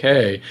she's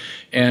okay.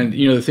 And,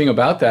 the thing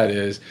about that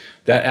is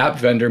that app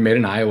vendor made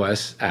an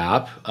iOS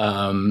app.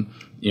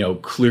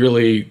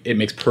 Clearly it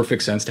makes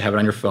perfect sense to have it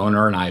on your phone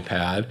or an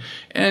iPad.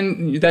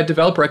 And that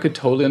developer, I could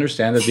totally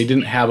understand that they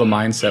didn't have a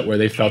mindset where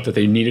they felt that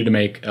they needed to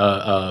make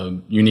a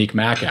unique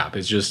Mac app.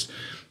 It's just,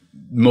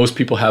 most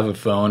people have a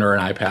phone or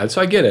an iPad,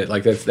 so I get it.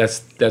 Like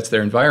that's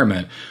their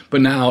environment.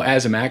 But now,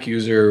 as a Mac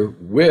user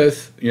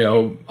with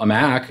a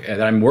Mac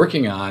that I'm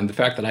working on, the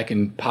fact that I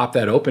can pop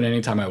that open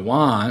anytime I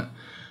want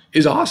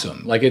is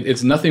awesome. Like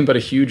it's nothing but a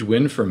huge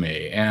win for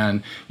me.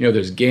 And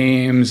there's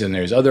games and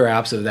there's other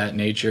apps of that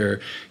nature.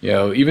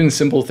 Even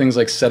simple things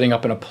like setting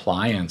up an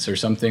appliance or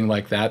something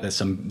like that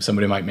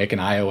somebody might make an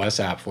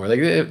iOS app for. Like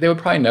they would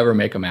probably never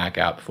make a Mac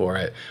app for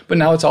it. But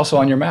now it's also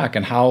on your Mac,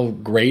 and how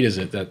great is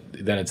it that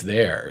it's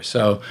there?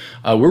 So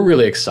we're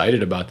really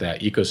excited about that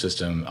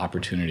ecosystem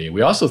opportunity.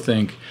 We also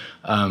think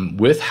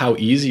with how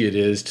easy it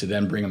is to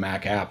then bring a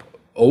Mac app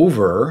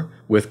over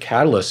with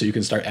Catalyst, so you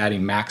can start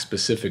adding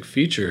Mac-specific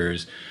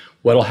features,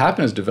 what'll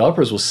happen is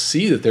developers will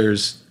see that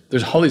there's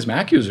all these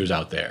Mac users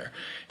out there,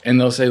 and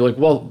they'll say, like,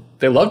 well,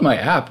 they love my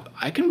app.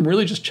 I can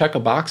really just check a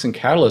box in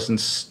Catalyst and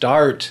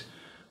start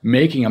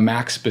making a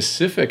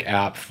Mac-specific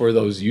app for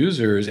those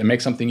users and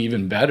make something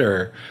even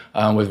better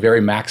with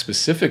very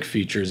Mac-specific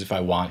features if I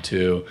want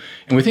to.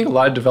 And we think a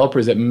lot of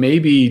developers that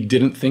maybe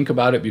didn't think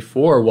about it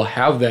before will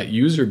have that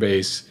user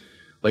base,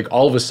 like,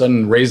 all of a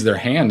sudden raise their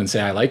hand and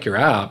say, I like your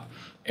app,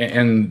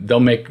 and they'll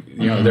make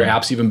their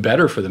apps even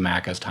better for the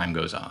Mac as time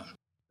goes on.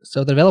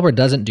 So the developer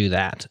doesn't do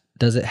that.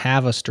 Does it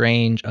have a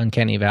strange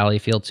uncanny valley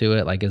feel to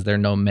it? Like, is there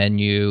no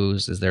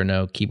menus? Is there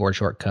no keyboard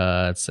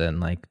shortcuts? And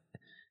like,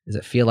 does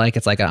it feel like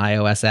it's like an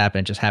iOS app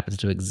and it just happens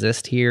to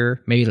exist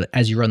here? Maybe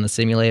as you run the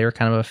simulator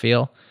kind of a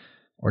feel?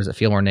 Or does it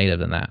feel more native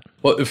than that?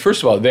 Well,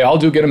 first of all, they all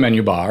do get a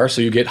menu bar. So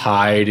you get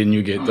hide and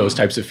you get those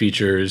types of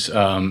features,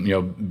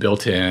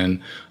 built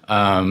in.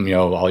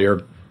 All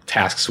your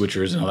task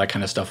switchers and all that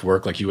kind of stuff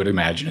work like you would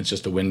imagine. It's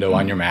just a window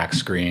on your Mac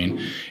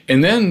screen.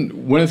 And then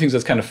one of the things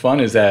that's kind of fun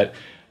is that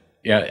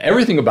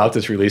everything about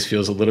this release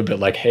feels a little bit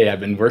like, hey, I've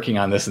been working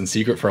on this in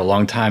secret for a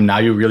long time. Now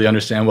you really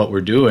understand what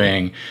we're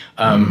doing.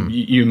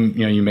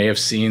 You may have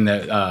seen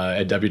that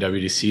at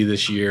WWDC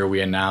this year,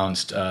 we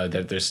announced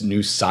that there's new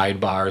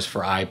sidebars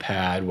for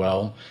iPad.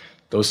 Well,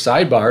 those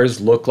sidebars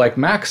look like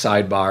Mac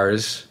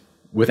sidebars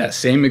with that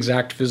same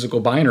exact physical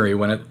binary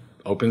when it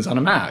opens on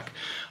a Mac.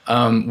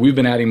 We've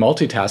been adding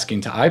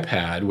multitasking to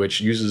iPad,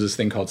 which uses this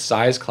thing called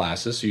size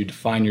classes. So you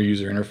define your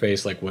user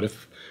interface, like what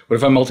if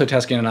I'm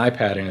multitasking on an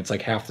iPad and it's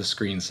like half the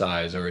screen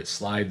size, or it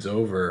slides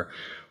over?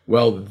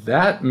 Well,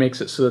 that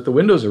makes it so that the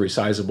windows are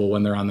resizable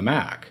when they're on the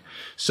Mac.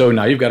 So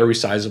now you've got a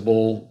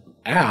resizable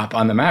app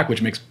on the Mac,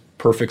 which makes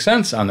perfect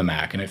sense on the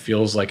Mac, and it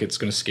feels like it's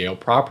going to scale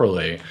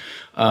properly.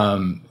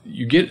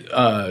 You get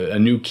a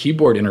new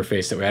keyboard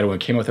interface that we had when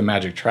it came with a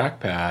Magic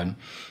Trackpad,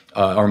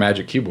 or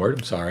Magic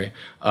Keyboard, for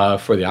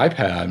the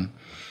iPad.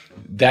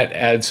 That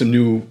adds some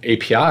new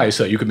APIs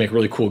so that you could make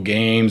really cool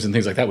games and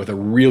things like that with a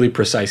really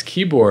precise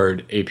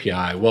keyboard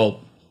API.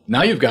 Well,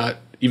 now you've got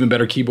even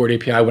better keyboard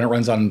API when it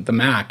runs on the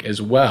Mac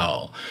as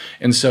well.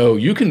 And so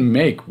you can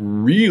make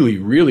really,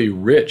 really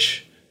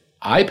rich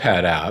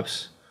iPad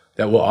apps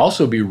that will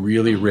also be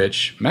really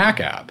rich Mac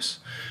apps.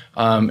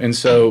 And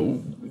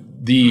so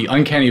the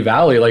uncanny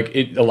valley,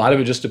 a lot of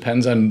it just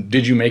depends on,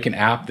 did you make an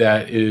app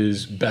that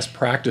is best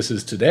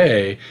practices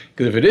today?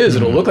 Because if it is,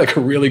 it'll look like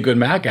a really good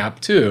Mac app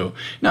too.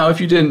 Now,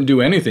 if you didn't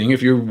do anything,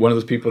 if you're one of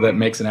those people that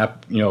makes an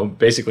app,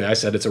 basically I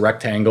said it's a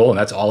rectangle and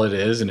that's all it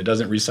is, and it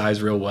doesn't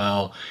resize real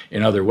well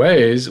in other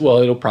ways, well,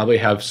 it'll probably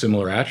have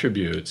similar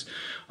attributes.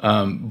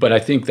 But I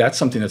think that's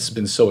something that's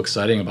been so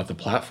exciting about the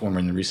platform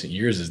in the recent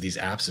years is these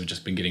apps have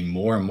just been getting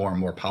more and more and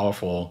more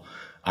powerful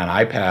on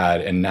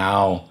iPad, and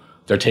now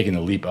they're taking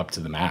the leap up to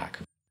the Mac.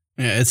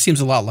 Yeah, it seems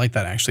a lot like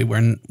that actually.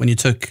 When you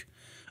took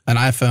an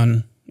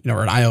iPhone,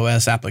 or an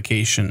iOS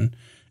application,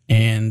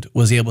 and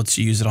was able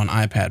to use it on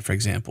iPad, for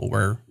example,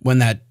 where when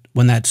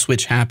that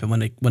switch happened,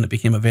 when it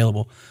became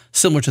available,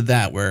 similar to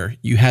that, where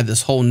you had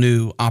this whole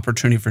new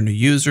opportunity for new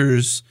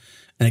users,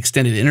 an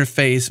extended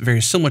interface,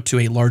 very similar to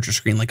a larger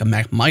screen like a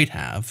Mac might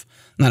have,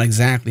 not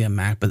exactly a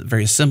Mac, but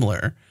very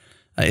similar.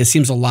 It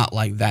seems a lot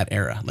like that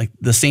era. Like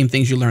the same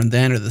things you learned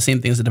then or the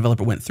same things the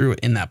developer went through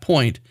in that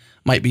point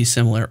might be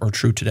similar or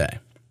true today,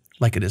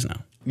 like it is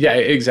now. Yeah,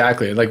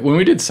 exactly. Like when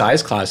we did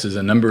size classes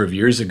a number of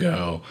years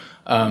ago,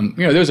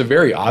 there's a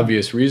very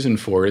obvious reason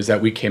for it is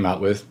that we came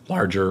out with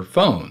larger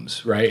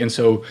phones, right? And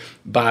so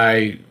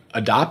by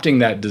adopting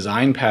that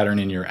design pattern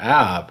in your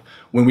app,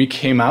 when we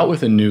came out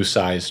with a new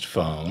sized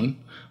phone,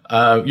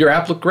 your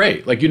app looked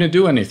great. Like you didn't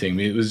do anything.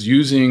 It was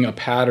using a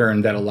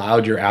pattern that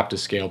allowed your app to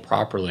scale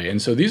properly.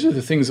 And so these are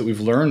the things that we've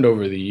learned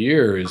over the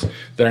years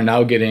that are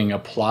now getting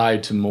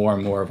applied to more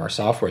and more of our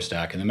software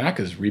stack. And the Mac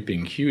is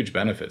reaping huge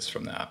benefits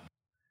from that.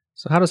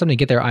 So how does somebody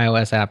get their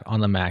iOS app on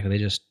the Mac? Do they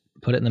just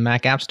put it in the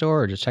Mac App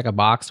Store or just check a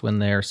box when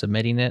they're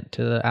submitting it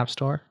to the App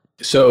Store?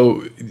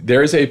 So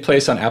there's a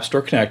place on App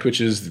Store Connect,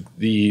 which is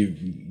the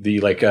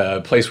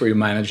place where you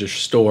manage your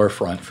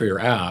storefront for your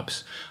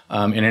apps.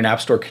 And in App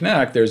Store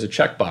Connect, there's a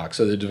checkbox,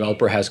 so the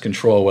developer has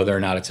control whether or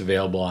not it's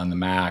available on the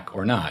Mac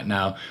or not.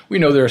 Now, we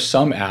know there are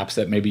some apps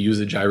that maybe use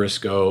a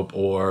gyroscope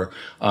or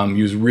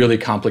use really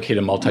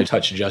complicated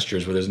multi-touch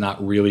gestures where there's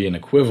not really an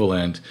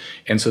equivalent,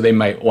 and so they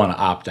might want to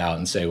opt out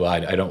and say, well,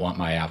 I don't want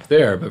my app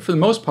there. But for the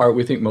most part,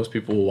 we think most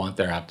people will want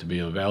their app to be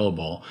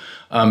available.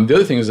 The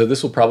other thing is that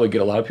this will probably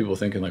get a lot of people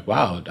thinking like,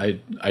 wow,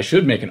 I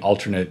should make an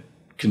alternate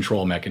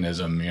control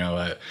mechanism.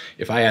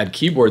 If I add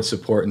keyboard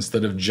support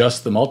instead of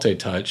just the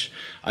multi-touch,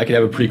 I could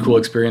have a pretty cool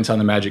experience on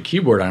the Magic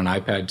Keyboard on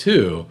an iPad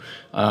too.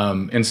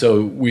 And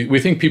so we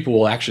think people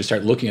will actually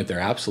start looking at their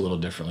apps a little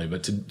differently.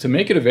 But to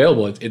make it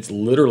available, it's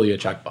literally a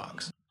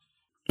checkbox.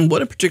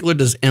 What in particular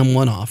does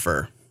M1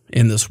 offer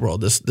in this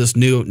world, this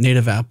new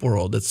native app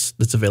world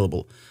that's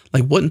available?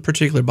 Like what in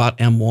particular about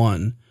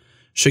M1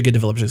 should get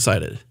developers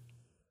excited?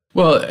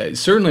 Well,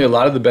 certainly a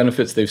lot of the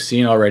benefits they've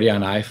seen already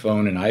on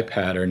iPhone and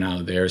iPad are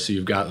now there. So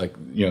you've got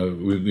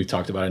we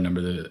talked about a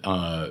number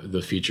of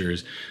the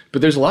features,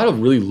 but there's a lot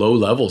of really low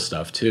level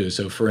stuff too.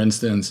 So for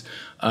instance,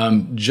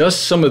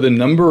 just some of the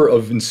number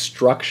of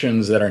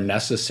instructions that are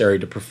necessary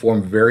to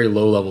perform very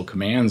low level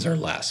commands are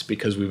less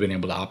because we've been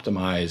able to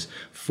optimize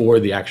for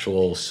the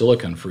actual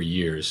silicon for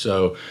years.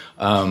 So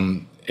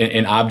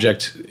an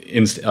object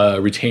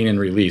retain and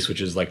release,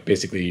 which is like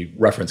basically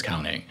reference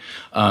counting,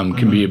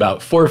 can be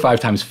about 4 or 5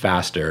 times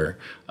faster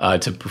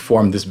to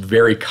perform this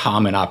very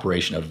common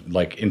operation of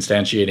like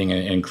instantiating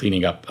and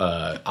cleaning up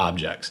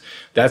objects.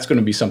 That's going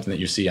to be something that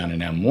you see on an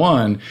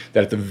M1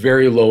 that at the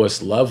very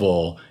lowest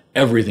level,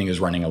 everything is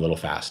running a little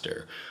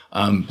faster.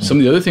 Some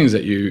of the other things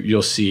that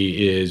you'll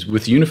see is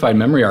with unified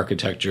memory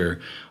architecture,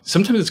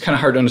 sometimes it's kind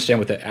of hard to understand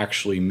what that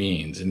actually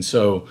means. And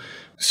so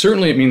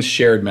certainly it means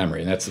shared memory,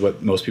 and that's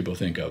what most people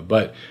think of.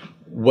 But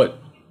what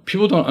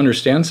people don't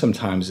understand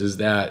sometimes is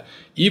that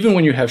even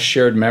when you have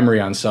shared memory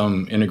on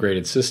some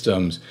integrated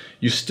systems,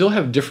 you still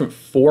have different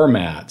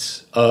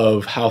formats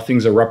of how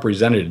things are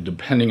represented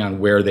depending on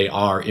where they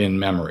are in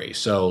memory.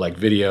 So like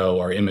video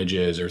or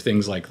images or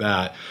things like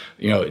that.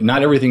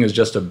 Not everything is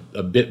just a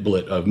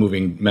bitblit of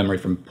moving memory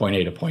from point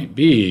A to point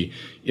B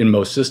in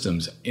most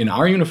systems. In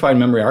our unified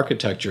memory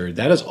architecture,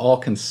 that is all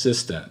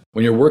consistent.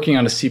 When you're working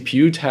on a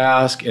CPU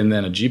task and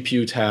then a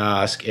GPU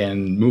task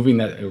and moving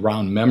that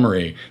around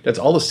memory, that's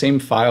all the same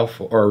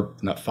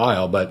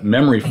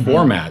memory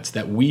formats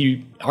that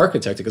we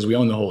architected because we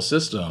own the whole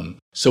system.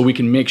 So we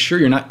can make sure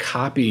you're not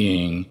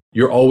copying,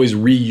 you're always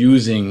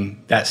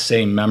reusing that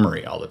same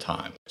memory all the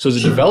time. So as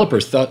a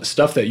developer,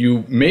 stuff that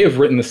you may have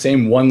written the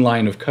same one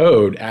line of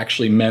code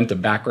actually meant a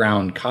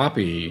background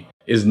copy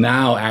is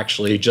now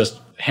actually just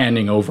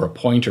handing over a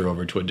pointer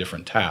over to a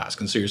different task.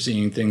 And so you're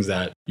seeing things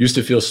that used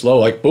to feel slow,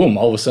 like boom,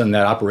 all of a sudden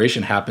that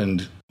operation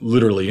happened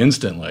literally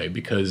instantly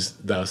because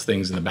those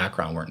things in the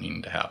background weren't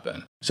needing to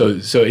happen. So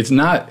it's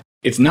not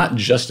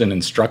just an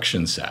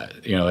instruction set.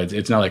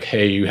 It's not like,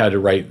 hey, you had to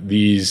write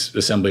these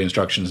assembly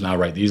instructions, now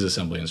write these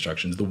assembly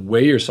instructions. The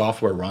way your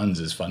software runs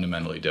is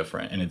fundamentally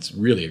different, and it's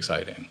really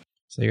exciting.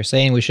 So you're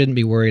saying we shouldn't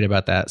be worried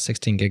about that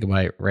 16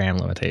 gigabyte RAM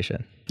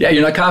limitation? Yeah,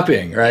 you're not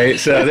copying, right?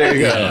 So there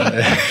you go.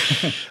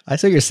 I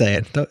see what you're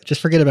saying.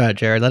 Just forget about it,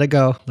 Jared. Let it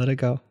go.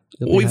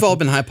 Well, we've all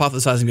been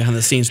hypothesizing behind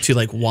the scenes too,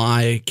 like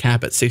why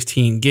cap at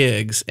 16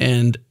 gigs?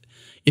 And,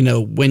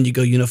 when you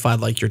go unified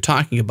like you're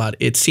talking about,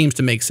 it seems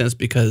to make sense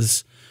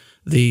because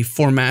the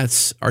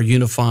formats are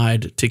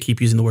unified, to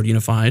keep using the word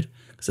unified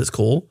because it's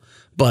cool.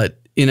 But,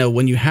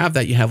 when you have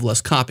that, you have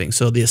less copying.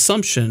 So the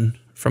assumption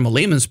from a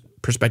layman's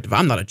perspective,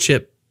 I'm not a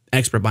chip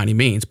expert by any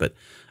means, but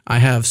I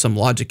have some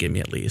logic in me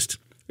at least.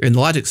 And the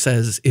logic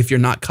says if you're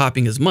not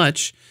copying as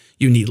much,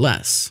 you need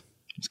less.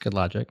 It's good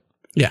logic.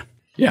 Yeah.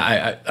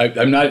 Yeah,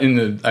 I'm not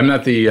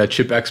the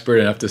chip expert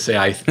enough to say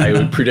I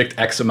would predict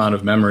X amount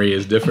of memory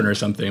is different or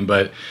something,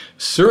 but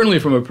certainly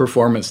from a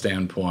performance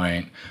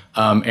standpoint,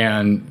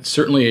 and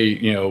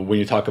certainly when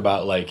you talk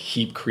about like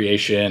heap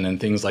creation and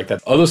things like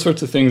that, all those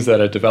sorts of things that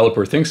a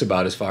developer thinks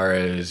about as far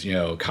as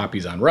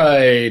copies on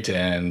write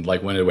and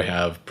like when do we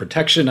have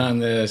protection on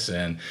this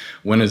and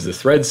when is the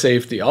thread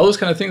safety, all those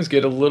kind of things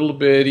get a little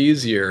bit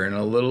easier and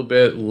a little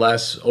bit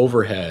less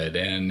overhead,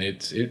 and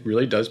it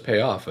really does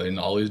pay off in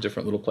all these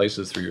different little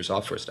places through your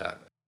software stack.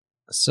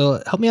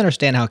 So help me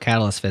understand how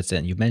Catalyst fits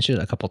in. You've mentioned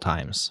it a couple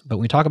times, but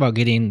when we talk about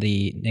getting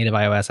the native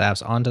iOS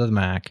apps onto the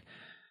Mac,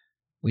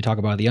 we talk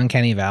about the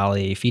uncanny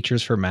valley,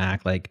 features for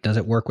Mac, like does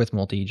it work with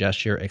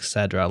multi-gesture,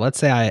 etc. Let's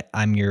say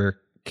I'm your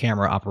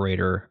camera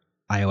operator,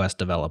 iOS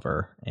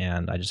developer,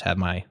 and I just have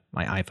my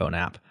iPhone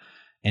app,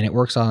 and it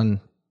works on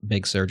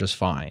Big Sur just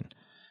fine.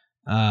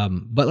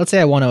 But let's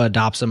say I want to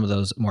adopt some of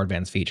those more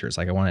advanced features,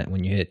 like I want it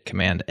when you hit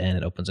Command N,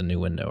 it opens a new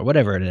window, or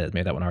whatever it is.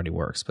 Maybe that one already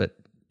works, but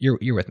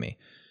you're with me.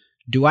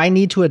 Do I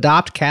need to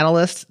adopt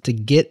Catalyst to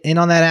get in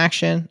on that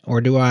action?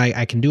 Or do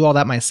I can do all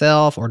that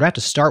myself? Or do I have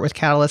to start with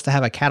Catalyst to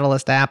have a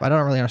Catalyst app? I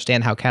don't really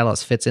understand how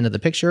Catalyst fits into the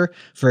picture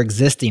for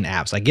existing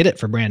apps. I get it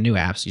for brand new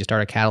apps. You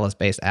start a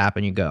Catalyst-based app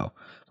and you go.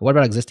 But what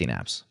about existing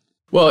apps?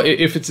 Well,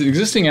 if it's an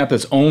existing app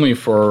that's only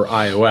for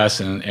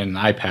iOS and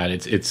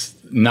iPad, it's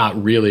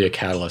not really a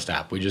Catalyst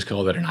app. We just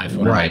call it an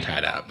iPhone or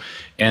iPad app.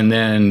 And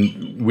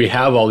then we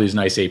have all these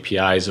nice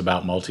APIs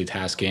about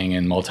multitasking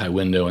and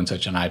multi-window and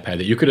such on iPad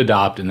that you could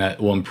adopt, and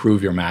that will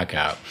improve your Mac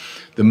app.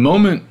 The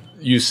moment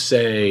you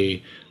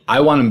say,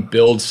 I want to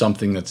build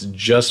something that's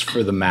just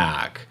for the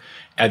Mac,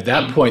 at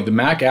that point, the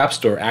Mac App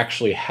Store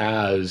actually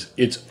has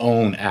its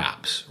own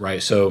apps,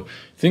 right? So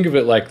think of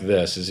it like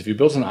this, is if you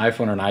build an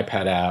iPhone or an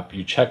iPad app,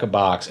 you check a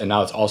box, and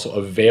now it's also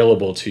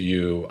available to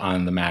you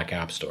on the Mac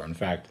App Store. In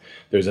fact,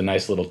 there's a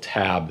nice little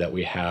tab that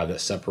we have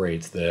that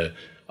separates the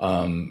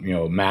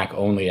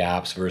Mac-only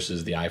apps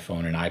versus the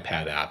iPhone and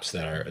iPad apps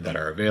that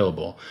are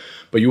available.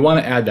 But you want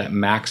to add that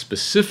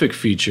Mac-specific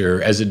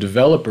feature. As a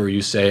developer,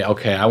 you say,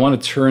 okay, I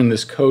want to turn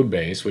this code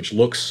base, which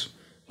looks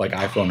like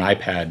iPhone,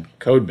 iPad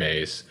code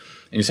base,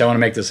 and you say, I want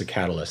to make this a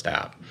Catalyst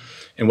app.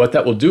 And what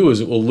that will do is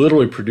it will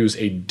literally produce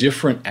a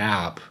different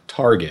app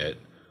target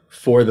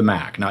for the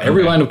Mac. Now,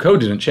 every line of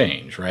code didn't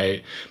change,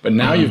 right? But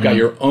now you've got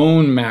your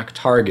own Mac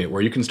target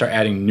where you can start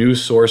adding new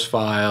source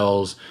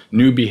files,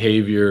 new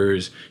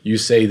behaviors. You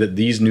say that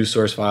these new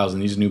source files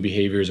and these new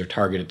behaviors are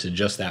targeted to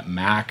just that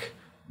Mac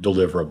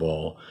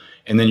deliverable.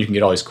 And then you can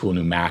get all these cool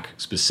new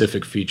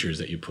Mac-specific features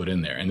that you put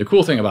in there. And the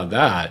cool thing about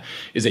that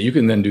is that you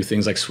can then do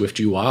things like Swift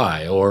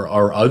UI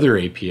or other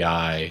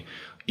API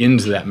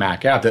into that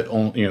Mac app that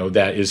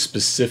that is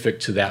specific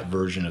to that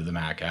version of the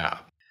Mac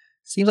app.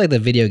 Seems like the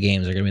video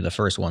games are going to be the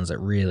first ones that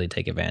really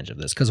take advantage of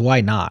this. Because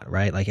why not,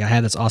 right? Like I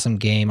had this awesome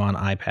game on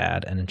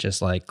iPad, and it's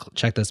just like,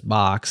 check this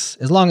box.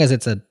 As long as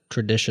it's a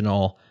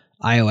traditional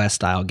iOS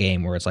style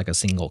game where it's like a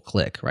single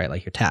click, right?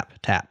 Like your tap,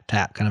 tap,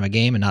 tap kind of a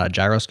game and not a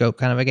gyroscope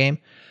kind of a game.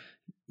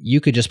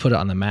 You could just put it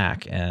on the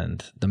Mac,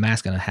 and the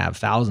Mac's going to have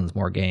thousands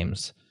more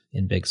games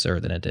in Big Sur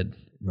than it did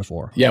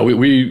before. Yeah,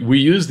 we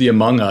use the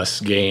Among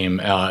Us game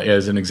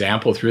as an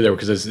example through there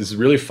because it's a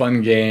really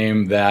fun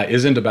game that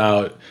isn't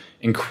about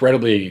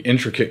incredibly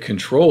intricate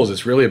controls.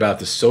 It's really about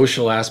the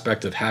social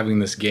aspect of having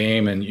this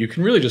game, and you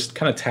can really just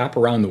kind of tap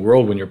around the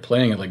world when you're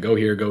playing it, like go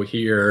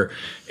here,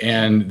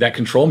 and that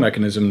control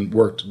mechanism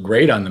worked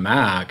great on the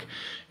Mac.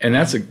 And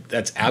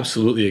that's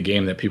absolutely a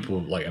game that people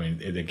like. I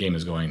mean, the game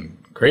is going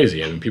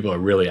crazy. I mean, people are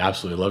really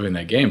absolutely loving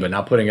that game. But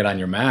now putting it on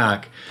your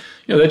Mac,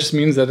 that just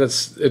means that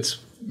it's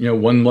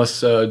one less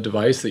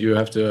device that you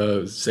have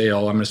to say,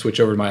 oh, I'm going to switch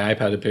over to my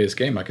iPad to play this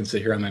game. I can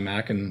sit here on my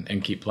Mac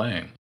and keep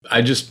playing.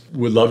 I just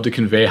would love to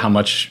convey how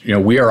much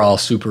we are all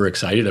super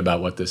excited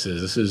about what this is.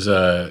 This is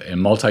a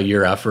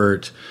multi-year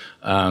effort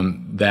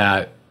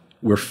that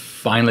we're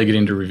finally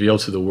getting to reveal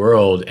to the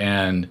world.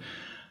 And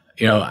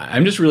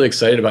I'm just really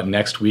excited about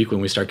next week when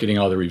we start getting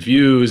all the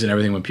reviews and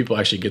everything, when people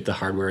actually get the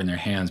hardware in their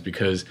hands,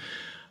 because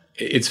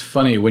it's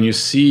funny when you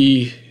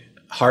see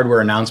hardware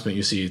announcement,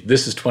 you see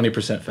this is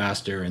 20%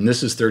 faster and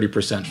this is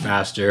 30%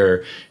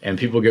 faster, and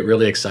people get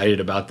really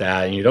excited about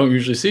that. And you don't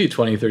usually see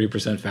 20,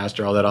 30%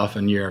 faster all that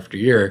often year after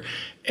year.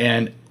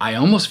 And I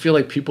almost feel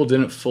like people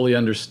didn't fully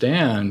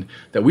understand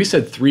that we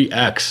said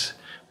 3x,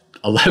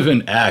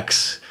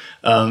 11x.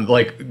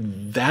 Like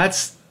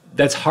that's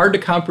hard to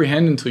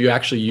comprehend until you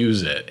actually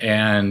use it.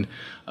 And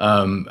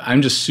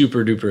I'm just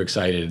super duper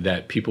excited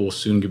that people will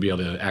soon be able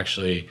to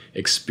actually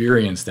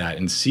experience that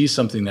and see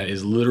something that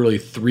is literally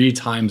 3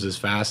 times as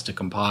fast to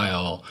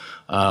compile,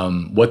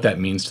 what that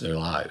means to their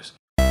lives.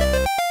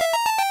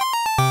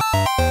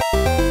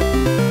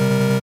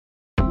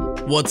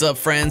 What's up,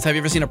 friends? Have you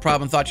ever seen a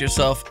problem and thought to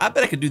yourself, I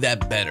bet I could do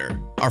that better?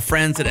 Our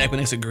friends at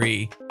Equinix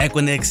agree.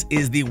 Equinix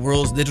is the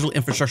world's digital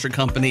infrastructure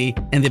company,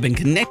 and they've been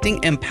connecting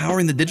and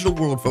powering the digital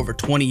world for over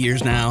 20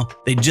 years now.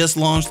 They just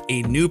launched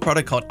a new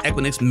product called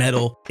Equinix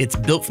Metal. It's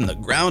built from the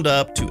ground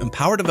up to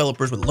empower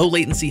developers with low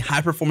latency,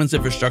 high performance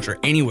infrastructure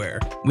anywhere.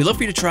 We'd love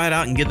for you to try it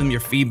out and give them your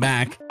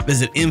feedback.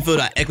 Visit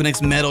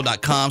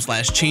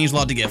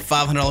info.equinixmetal.com/changelog to get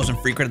 $500 in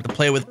free credit to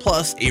play with,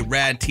 plus a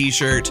rad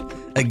t-shirt.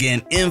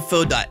 Again,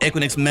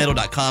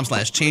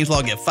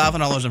 info.equinixmetal.com/changelog, get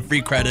 $500 in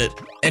free credit.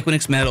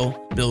 Equinix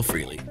Metal, build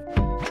freely.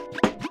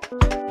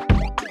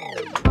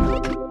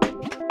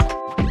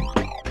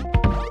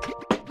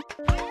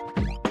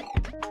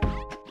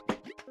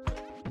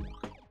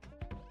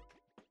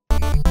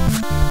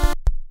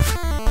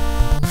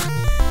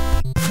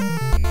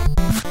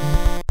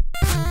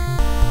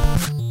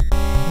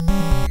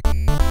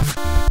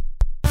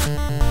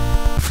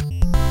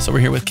 So we're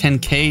here with Ken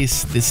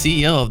Case, the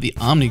CEO of the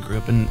Omni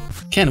Group. And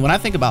Ken, when I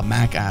think about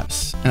Mac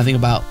apps and I think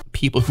about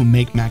people who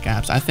make Mac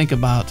apps, I think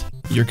about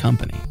your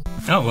company.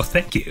 Oh, well,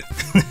 thank you.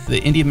 The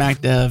indie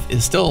Mac dev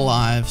is still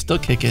alive, still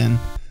kicking,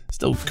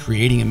 still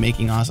creating and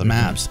making awesome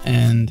apps.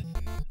 And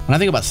when I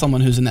think about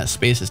someone who's in that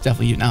space, it's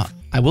definitely you. Now,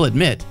 I will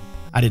admit,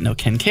 I didn't know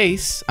Ken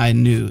Case. I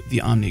knew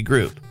the Omni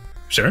Group.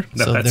 Sure.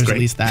 So that's there's great. at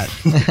least that.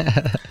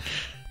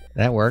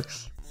 That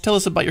works. Tell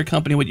us about your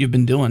company, what you've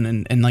been doing,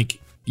 and like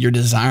your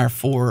desire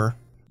for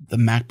the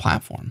Mac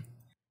platform.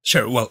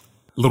 Sure. Well,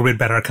 a little bit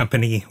about our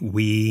company.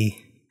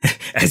 We,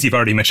 as you've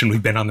already mentioned,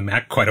 we've been on the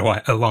Mac quite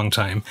a long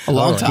time. A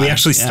long time. We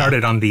actually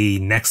started on the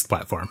Next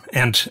platform.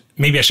 And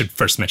maybe I should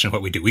first mention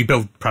what we do. We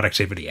build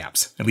productivity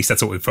apps. At least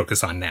that's what we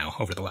focus on now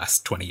over the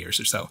last 20 years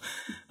or so.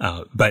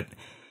 But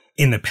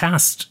in the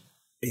past,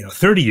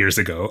 30 years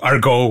ago, our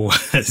goal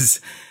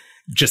was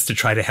just to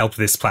try to help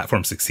this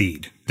platform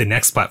succeed. The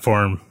Next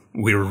platform,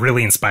 we were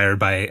really inspired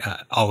by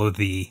all of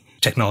the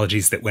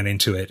technologies that went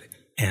into it.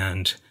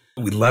 And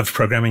we loved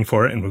programming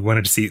for it and we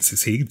wanted to see it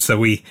succeed. So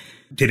we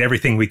did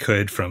everything we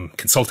could, from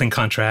consulting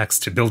contracts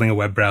to building a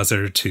web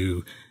browser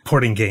to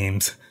porting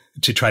games,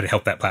 to try to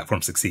help that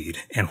platform succeed.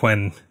 And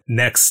when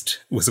Next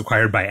was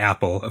acquired by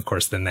Apple, of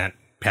course, then that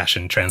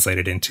passion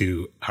translated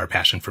into our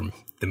passion from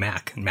the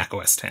Mac and Mac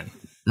OS X.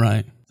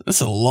 Right. That's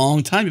a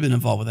long time you've been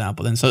involved with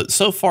Apple then.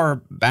 So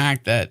far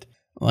back that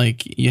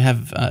like you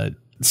have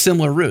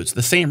similar roots,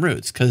 the same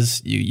roots,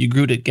 because you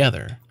grew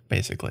together,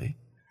 basically.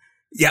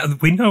 Yeah,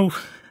 we know.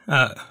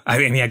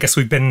 I guess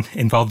we've been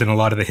involved in a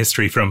lot of the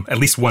history from at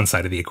least one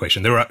side of the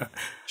equation. There were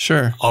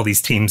all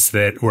these teams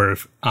that were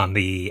on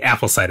the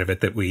Apple side of it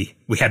that we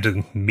had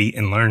to meet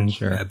and learn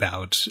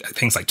about,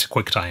 things like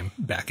QuickTime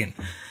back in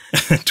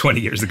 20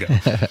 years ago.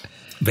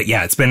 But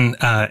yeah, it's been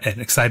an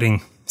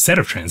exciting set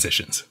of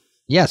transitions.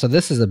 Yeah, so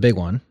this is a big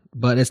one,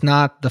 but it's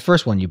not the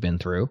first one you've been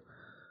through.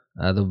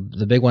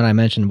 The big one I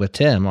mentioned with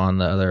Tim on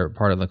the other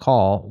part of the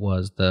call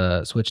was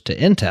the switch to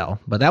Intel,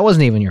 but that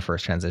wasn't even your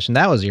first transition.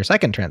 That was your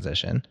second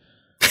transition,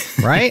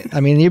 right?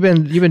 I mean, you've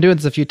been doing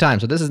this a few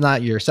times, so this is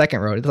not your second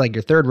rodeo. It's like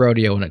your third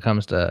rodeo when it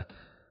comes to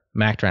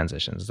Mac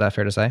transitions. Is that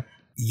fair to say?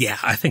 Yeah,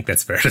 I think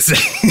that's fair to say.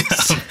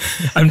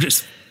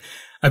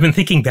 I've been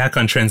thinking back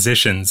on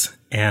transitions,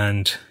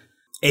 and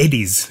the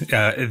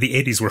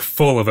 80s were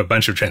full of a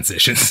bunch of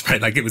transitions,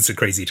 right? Like it was a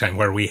crazy time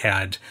where we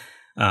had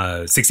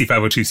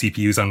 6502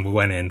 CPUs on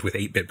one end with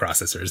 8-bit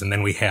processors. And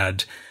then we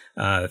had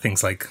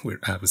things like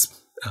I was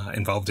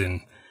involved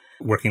in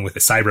working with a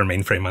cyber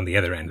mainframe on the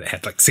other end that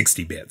had like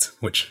 60 bits,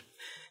 which,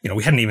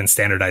 we hadn't even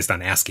standardized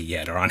on ASCII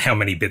yet or on how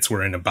many bits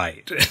were in a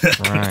byte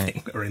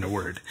right. or in a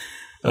word.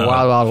 The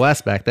Wild Wild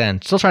West back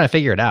then. Still trying to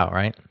figure it out,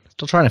 right?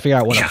 Still trying to figure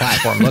out what a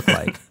platform looked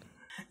like.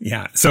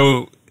 Yeah.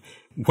 So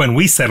when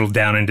we settled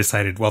down and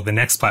decided, well, the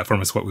Next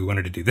platform is what we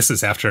wanted to do. This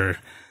is after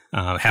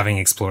having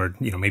explored,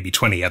 maybe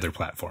 20 other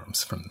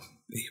platforms, from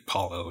the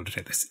Apollo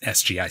to the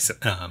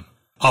SGI,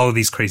 all of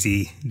these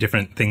crazy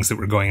different things that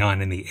were going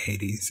on in the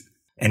 80s.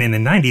 And in the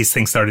 90s,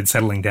 things started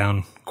settling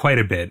down quite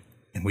a bit.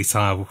 And we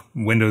saw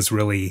Windows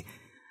really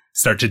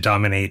start to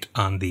dominate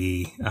on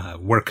the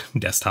work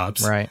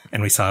desktops. Right.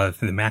 And we saw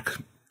the Mac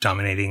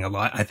dominating a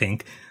lot, I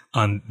think,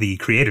 on the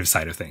creative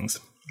side of things.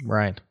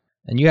 Right.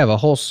 And you have a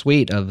whole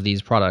suite of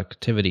these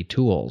productivity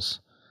tools.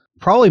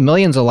 Probably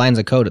millions of lines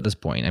of code at this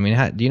point. I mean,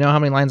 do you know how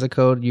many lines of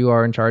code you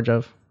are in charge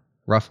of,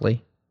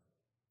 roughly?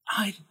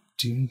 I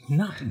do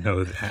not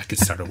know that I could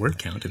start a word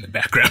count in the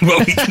background while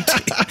we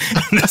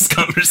continue this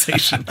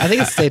conversation. I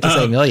think it's safe to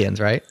say millions,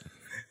 right?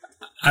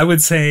 I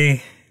would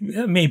say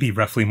maybe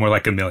roughly more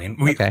like 1 million.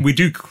 We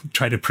do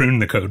try to prune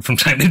the code from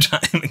time to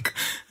time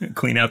and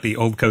clean out the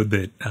old code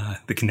that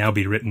can now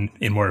be written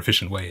in more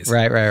efficient ways.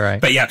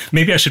 Right. But yeah,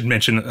 maybe I should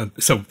mention,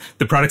 so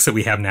the products that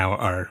we have now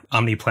are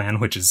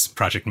OmniPlan, which is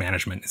project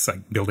management. It's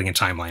like building a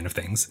timeline of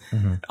things.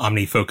 Mm-hmm.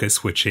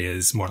 OmniFocus, which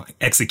is more like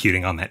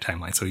executing on that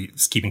timeline. So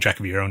it's keeping track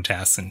of your own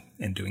tasks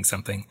and doing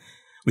something.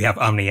 We have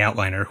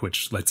OmniOutliner,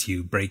 which lets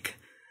you break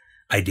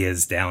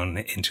ideas down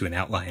into an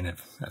outline of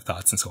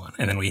thoughts and so on.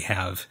 And then we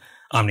have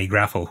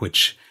OmniGraffle,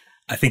 which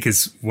I think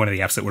is one of the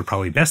apps that we're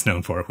probably best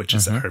known for, which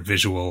is our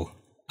visual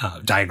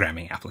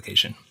diagramming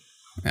application.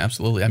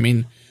 Absolutely. I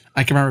mean,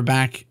 I can remember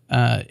back,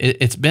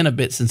 it's been a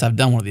bit since I've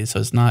done one of these, so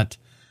it's not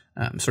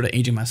sort of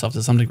aging myself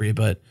to some degree,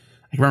 but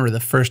I can remember the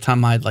first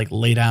time I'd like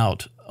laid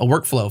out a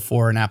workflow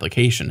for an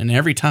application. And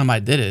every time I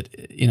did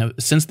it,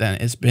 since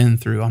then, it's been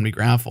through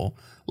OmniGraffle,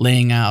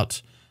 laying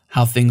out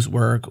how things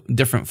work,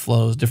 different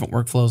flows, different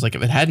workflows. Like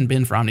if it hadn't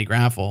been for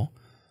OmniGraffle,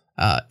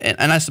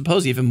 and I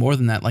suppose even more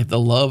than that, like the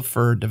love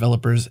for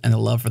developers and the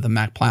love for the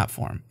Mac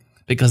platform,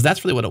 because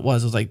that's really what it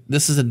was. It was like,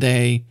 this is a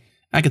day,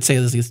 I could say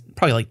this is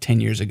probably like 10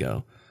 years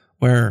ago,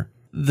 where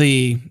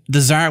the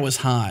desire was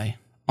high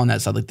on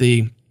that side. Like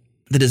the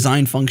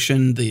design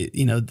function,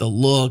 the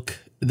look,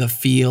 the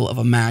feel of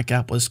a Mac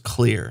app was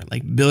clear.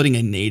 Like building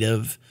a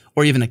native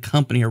or even a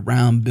company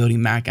around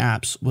building Mac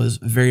apps was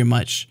very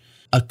much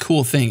a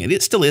cool thing. And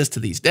it still is to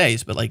these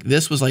days, but like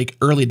this was like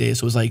early days.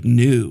 So it was like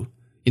new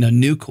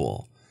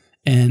cool.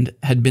 And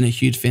had been a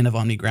huge fan of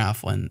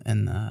OmniGraffle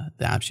and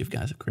the apps you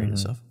guys have created.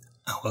 So,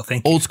 well,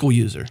 thank you. Old school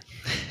user.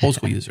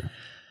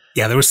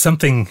 Yeah, there was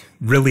something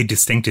really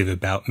distinctive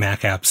about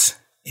Mac apps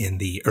in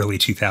the early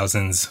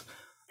 2000s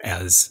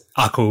as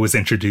Aqua was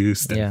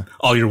introduced. And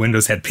all your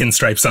windows had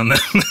pinstripes on them.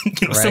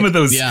 Some of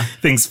those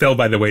things fell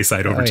by the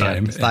wayside over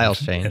time. The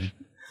styles changed.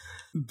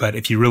 But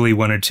if you really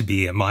wanted to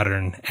be a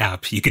modern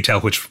app, you could tell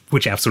which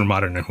apps were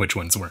modern and which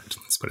ones weren't.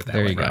 Let's put it that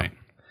way. There you go.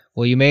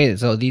 Well, you made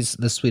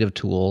this suite of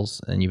tools,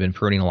 and you've been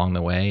pruning along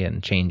the way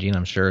and changing.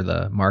 I'm sure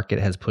the market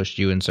has pushed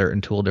you in certain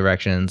tool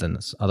directions, and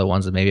other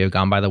ones that maybe have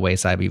gone by the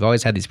wayside. But you've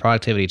always had these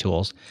productivity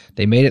tools.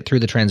 They made it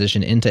through the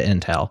transition into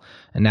Intel,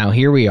 and now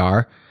here we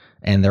are,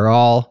 and they're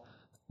all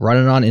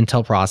running on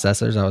Intel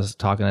processors. I was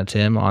talking to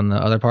Tim on the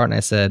other part, and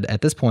I said,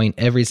 at this point,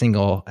 every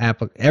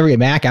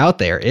Mac out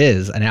there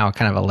is now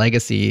kind of a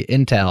legacy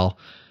Intel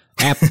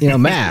app,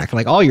 Mac.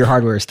 Like all your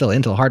hardware is still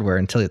Intel hardware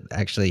until it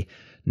actually.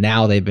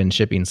 Now they've been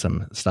shipping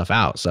some stuff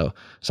out, so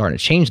starting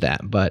to change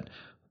that. But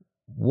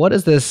what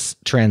does this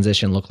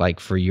transition look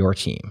like for your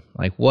team?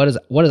 Like, what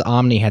does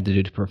Omni had to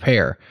do to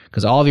prepare?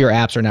 Because all of your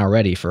apps are now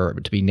ready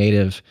to be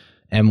native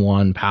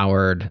M1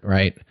 powered,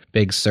 right?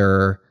 Big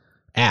Sur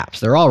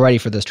apps. They're all ready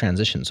for this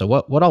transition. So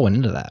what all went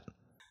into that?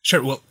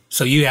 Sure. Well,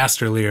 so you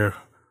asked earlier,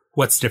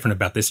 what's different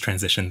about this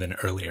transition than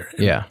earlier?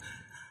 Yeah.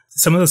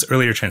 Some of those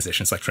earlier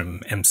transitions, like from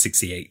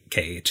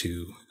M68K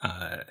to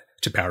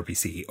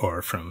PowerPC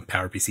or from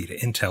PowerPC to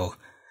Intel,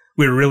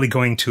 we were really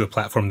going to a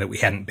platform that we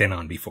hadn't been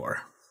on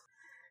before.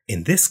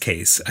 In this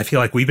case, I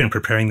feel like we've been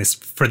preparing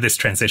for this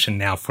transition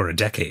now for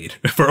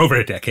over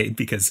a decade,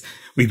 because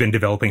we've been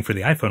developing for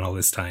the iPhone all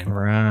this time.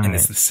 Right. And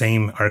it's the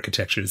same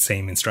architecture, the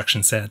same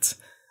instruction sets.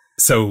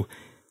 So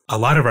a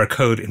lot of our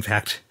code, in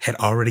fact, had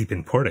already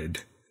been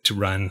ported to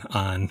run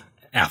on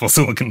Apple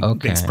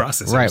Silicon-based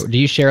processors. Right. Do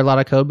you share a lot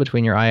of code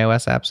between your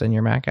iOS apps and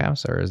your Mac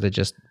apps, or is it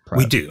just...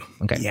 We do.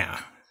 Okay. Yeah.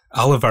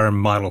 All of our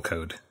model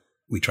code,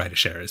 we try to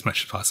share as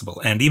much as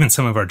possible. And even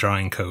some of our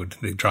drawing code,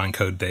 the drawing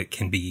code that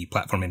can be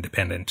platform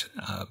independent,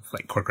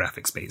 like core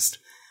graphics based,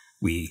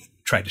 we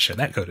try to share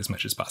that code as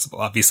much as possible.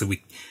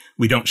 Obviously,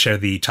 we don't share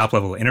the top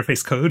level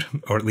interface code,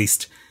 or at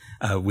least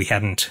we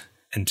hadn't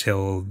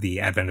until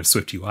the advent of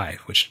Swift UI,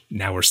 which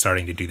now we're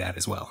starting to do that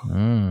as well.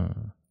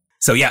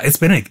 So yeah, it's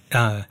been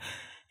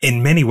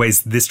in many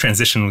ways, this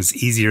transition was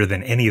easier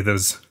than any of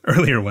those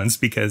earlier ones,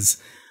 because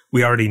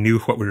we already knew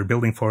what we were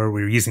building for.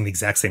 We were using the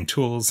exact same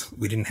tools.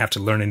 We didn't have to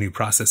learn a new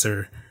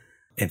processor.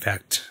 In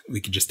fact, we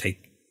could just take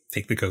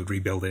the code,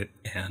 rebuild it,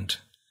 and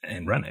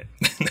run it.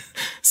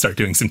 Start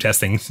doing some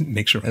testing,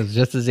 make sure. It's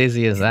just as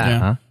easy as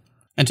that, huh?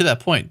 And to that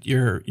point,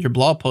 your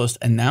blog post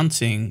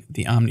announcing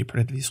the Omni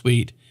Productivity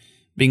Suite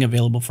being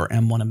available for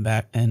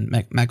M1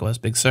 and macOS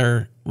Big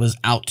Sur was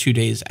out 2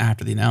 days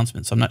after the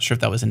announcement. So I'm not sure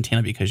if that was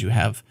intended because you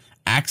have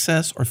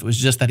access, or if it was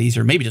just that easy,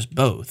 or maybe just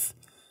both.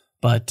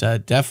 But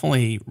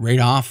definitely right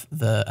off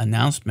the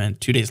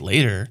announcement, 2 days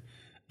later,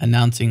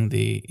 announcing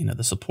the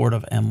support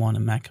of M1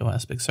 and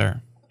macOS Big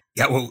Sur.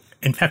 Yeah, well,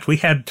 in fact, we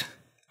had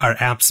our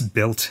apps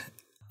built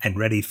and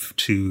ready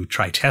to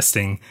try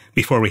testing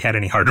before we had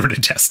any hardware to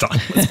test on.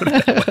 Let's put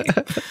it that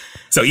way.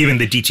 So even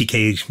the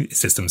DTK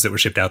systems that were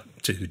shipped out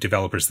to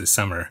developers this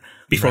summer,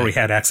 before we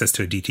had access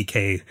to a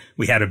DTK,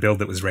 we had a build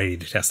that was ready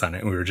to test on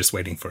it, and we were just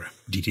waiting for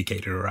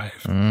DTK to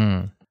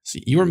arrive. So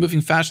you were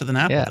moving faster than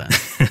Apple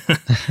then.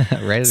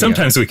 Ready to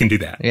Sometimes we can do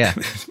that. Yeah.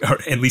 Or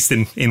at least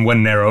in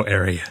one narrow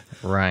area.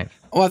 Right.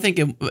 Well, I think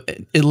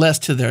it less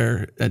to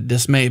their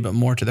dismay, but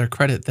more to their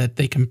credit that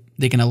they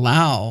can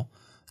allow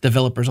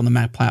developers on the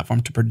Mac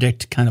platform to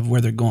predict kind of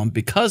where they're going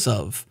because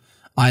of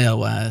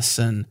iOS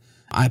and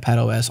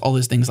iPadOS, all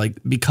these things, like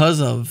because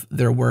of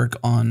their work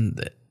on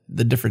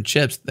the different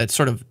chips that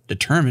sort of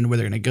determine where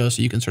they're going to go.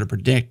 So you can sort of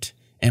predict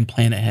and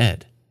plan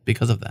ahead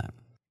because of that.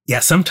 Yeah,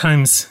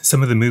 sometimes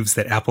some of the moves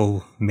that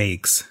Apple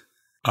makes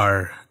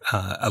are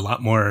a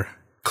lot more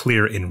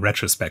clear in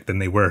retrospect than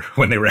they were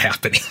when they were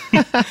happening.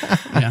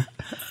 Yeah.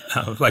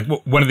 Like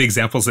one of the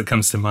examples that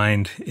comes to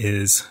mind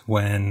is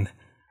when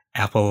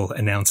Apple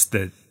announced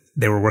that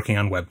they were working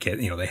on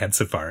WebKit, they had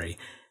Safari,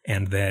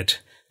 and that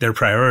their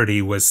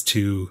priority was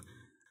to,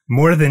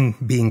 more than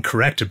being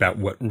correct about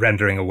what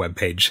rendering a web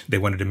page, they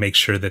wanted to make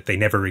sure that they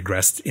never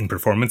regressed in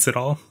performance at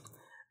all.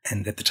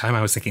 And at the time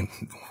I was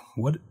thinking,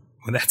 well,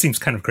 that seems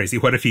kind of crazy.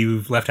 What if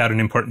you left out an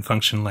important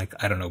function like,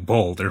 I don't know,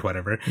 bold or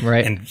whatever?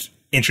 Right. And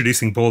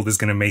introducing bold is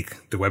going to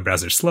make the web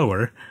browser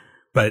slower,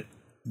 but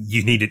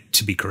you need it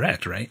to be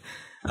correct, right?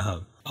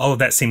 All of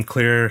that seemed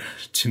clear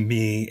to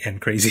me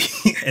and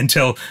crazy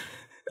until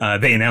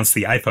they announced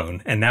the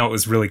iPhone. And now it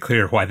was really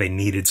clear why they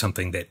needed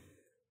something that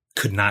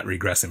could not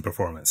regress in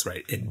performance,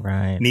 right? It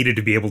needed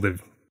to be able to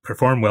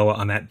perform well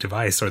on that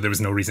device, or there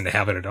was no reason to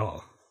have it at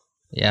all.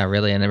 Yeah,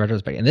 really. In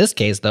retrospect, in this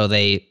case, though,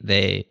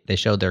 they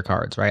showed their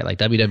cards, right? Like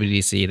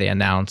WWDC, they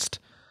announced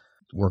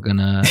we're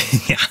gonna,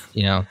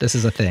 this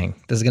is a thing.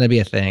 This is gonna be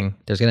a thing.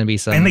 There's gonna be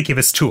some, and they give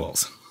us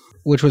tools,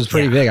 which was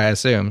pretty big, I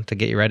assume, to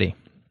get you ready.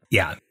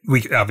 Yeah,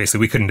 we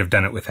couldn't have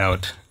done it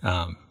without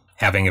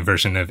having a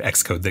version of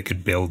Xcode that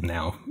could build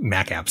now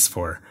Mac apps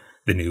for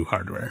the new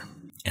hardware,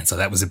 and so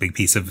that was a big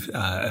piece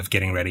of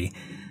getting ready.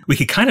 We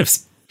could kind of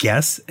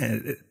guess.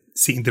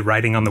 Seeing the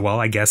writing on the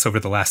wall, I guess, over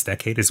the last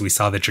decade, as we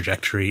saw the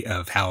trajectory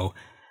of how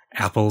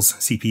Apple's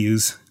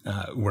CPUs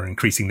were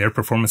increasing their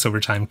performance over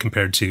time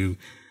compared to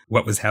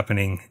what was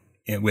happening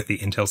with the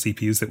Intel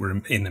CPUs that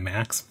were in the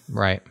Macs.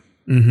 Right.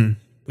 Mm-hmm.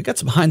 We got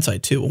some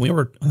hindsight, too. When we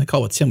were on the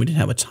call with Tim, we didn't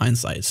have much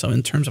hindsight. So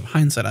in terms of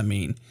hindsight, I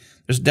mean,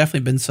 there's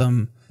definitely been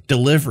some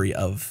delivery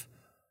of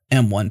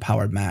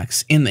M1-powered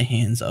Macs in the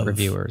hands of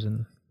reviewers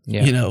and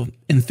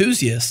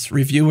enthusiasts,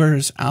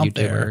 reviewers out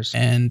YouTubers.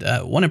 there. And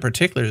one in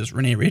particular is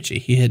Rene Ritchie.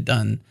 He had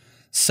done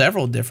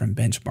several different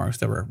benchmarks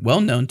that were well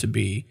known to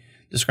be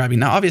describing.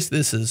 Now, obviously,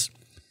 this is,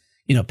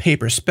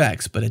 paper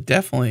specs, but it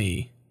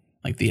definitely,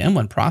 like the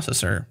M1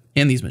 processor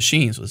in these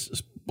machines was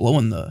just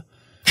blowing the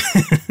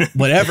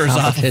whatever's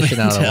off of Intel.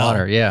 Out of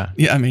water. Yeah.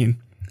 Yeah.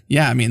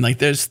 I mean,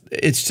 like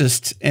it's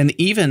just, and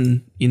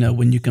even,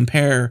 when you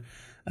compare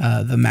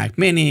the Mac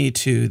Mini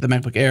to the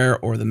MacBook Air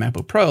or the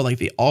MacBook Pro, like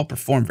they all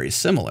perform very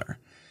similar.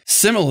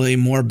 Similarly,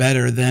 more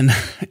better than,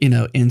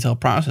 Intel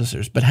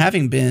processors. But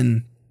having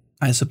been,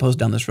 I suppose,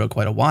 down this road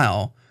quite a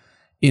while,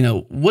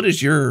 what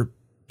is your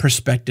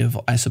perspective,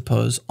 I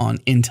suppose, on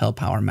Intel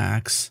Power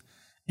Macs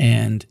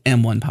and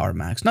M1 Power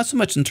Macs? Not so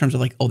much in terms of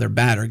like, oh, they're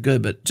bad or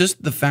good, but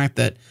just the fact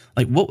that,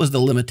 like, what was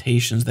the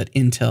limitations that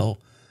Intel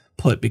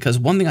put? Because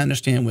one thing I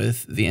understand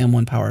with the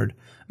M1 powered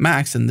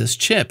Macs and this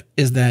chip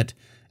is that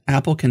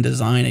Apple can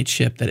design a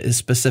chip that is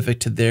specific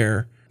to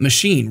their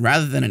machine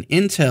rather than an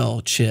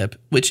Intel chip,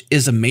 which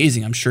is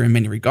amazing, I'm sure, in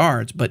many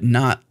regards, but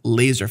not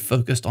laser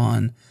focused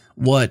on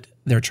what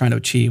they're trying to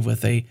achieve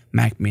with a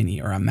Mac Mini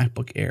or a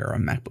MacBook Air or a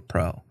MacBook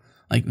Pro.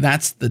 Like,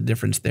 that's the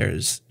difference there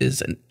is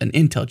an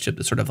Intel chip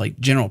that's sort of like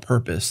general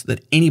purpose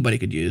that anybody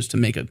could use to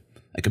make a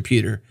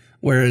computer,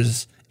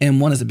 whereas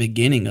M1 is the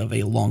beginning of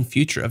a long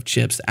future of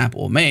chips that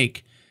Apple will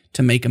make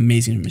to make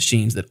amazing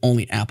machines that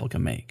only Apple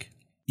can make.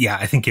 Yeah,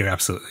 I think you're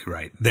absolutely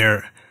right.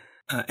 There,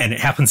 and it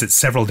happens at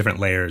several different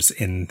layers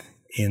in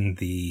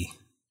the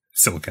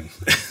silicon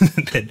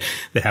that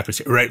happens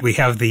here. Right, we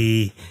have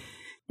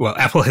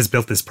Apple has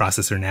built this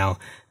processor now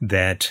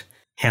that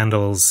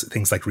handles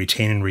things like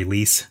retain and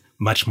release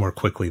much more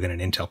quickly than an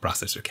Intel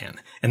processor can.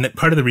 And that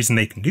part of the reason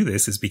they can do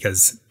this is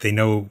because they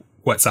know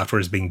what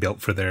software is being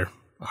built for their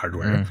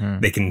hardware.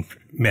 Mm-hmm. They can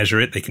measure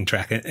it, they can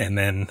track it, and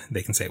then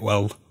they can say,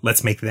 well,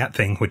 let's make that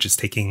thing, which is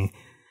taking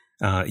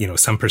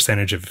some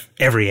percentage of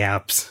every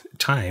app's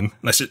time.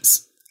 Let's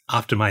just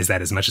optimize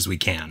that as much as we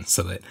can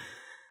so that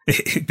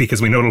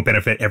because we know it'll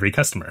benefit every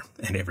customer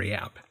and every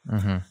app.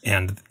 Mm-hmm.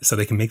 And so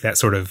they can make that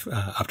sort of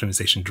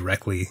optimization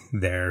directly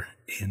there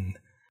in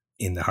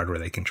the hardware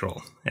they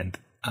control. And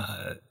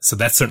so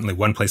that's certainly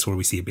one place where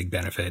we see a big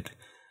benefit.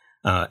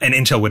 And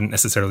Intel wouldn't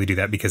necessarily do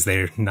that because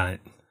they're not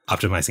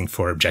optimizing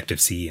for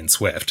Objective-C and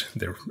Swift.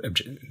 They're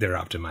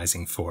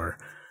optimizing for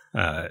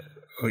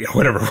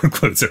whatever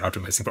workloads they're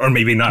optimizing for, or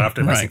maybe not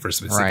optimizing for a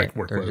specific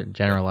workload. They're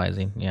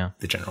generalizing,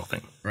 the general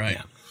thing. Right.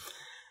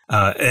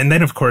 Yeah. And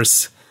then, of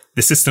course,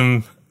 the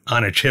system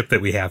on a chip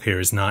that we have here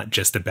is not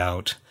just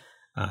about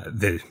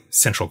the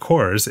central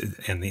cores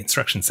and the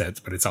instruction sets,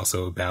 but it's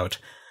also about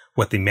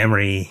what the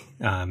memory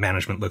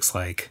management looks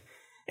like,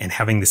 and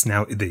having this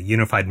now, the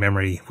unified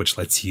memory, which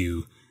lets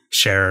you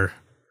share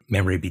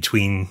memory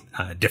between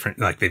different,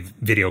 like the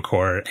video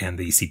core and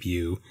the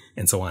CPU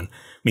and so on,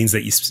 means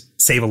that you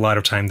save a lot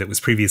of time that was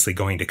previously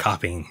going to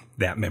copying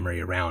that memory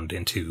around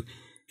into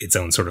its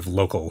own sort of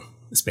local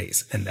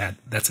space. And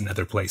that's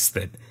another place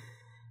that,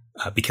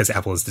 because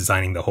Apple is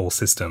designing the whole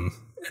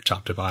system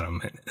top to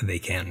bottom, they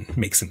can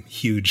make some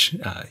huge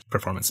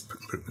performance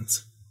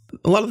improvements.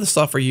 A lot of the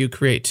software you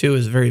create too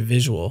is very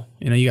visual.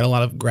 You got a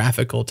lot of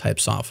graphical type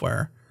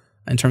software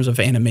in terms of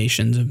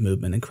animations of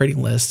movement and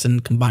creating lists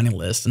and combining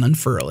lists and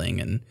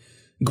unfurling and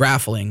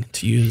graffling,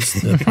 to use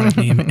the product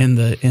name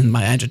in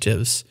my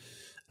adjectives.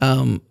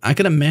 I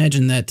can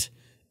imagine that,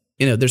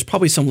 there's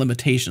probably some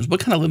limitations. What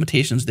kind of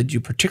limitations did you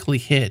particularly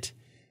hit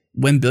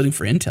when building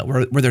for Intel?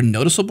 Were there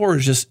noticeable, or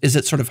is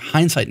it sort of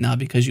hindsight now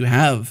because you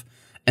have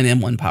an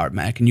M1 powered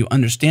Mac and you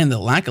understand the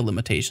lack of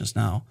limitations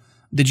now?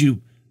 Did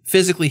you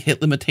physically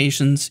hit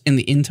limitations in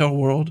the Intel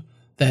world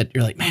that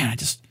you're like, man, I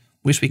just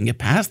wish we can get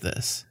past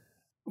this?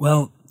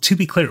 Well, to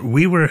be clear,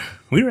 we were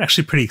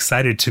actually pretty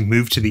excited to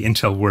move to the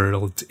Intel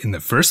world in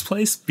the first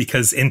place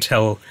because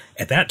Intel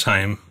at that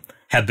time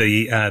had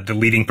the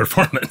leading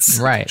performance.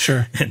 Right.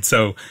 Sure. And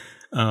so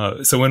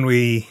when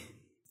we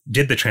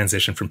did the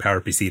transition from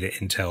PowerPC to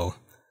Intel,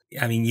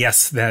 I mean,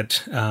 yes,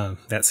 that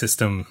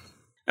system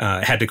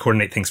had to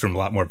coordinate things from a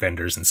lot more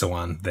vendors and so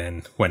on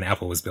than when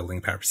Apple was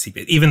building PowerPC.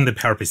 But even the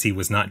PowerPC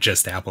was not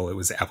just Apple; it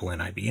was Apple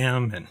and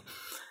IBM, and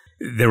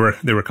there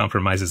were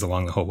compromises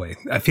along the whole way.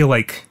 I feel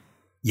like,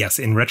 yes,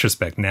 in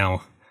retrospect,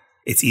 now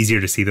it's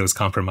easier to see those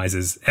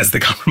compromises as the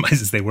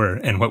compromises they were,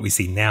 and what we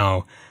see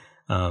now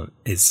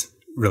is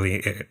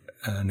really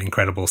an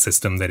incredible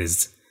system that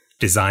is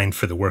designed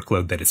for the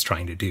workload that it's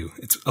trying to do.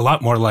 It's a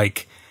lot more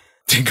like,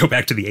 to go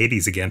back to the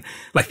 80s again,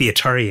 like the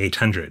Atari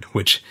 800,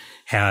 which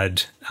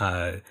had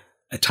a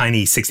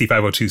tiny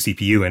 6502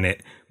 CPU in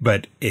it,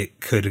 but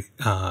it could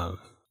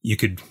you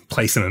could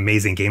play some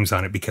amazing games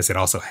on it because it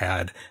also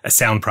had a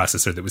sound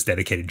processor that was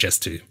dedicated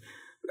just to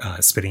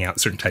spitting out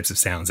certain types of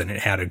sounds, and it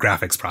had a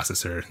graphics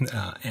processor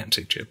and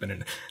chip,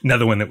 and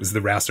another one that was the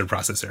raster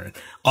processor. And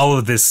all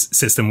of this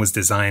system was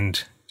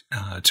designed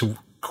to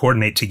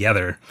coordinate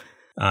together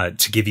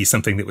to give you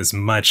something that was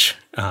much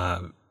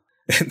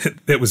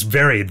that was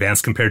very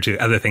advanced compared to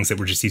other things that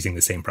were just using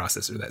the same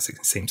processor, that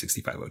same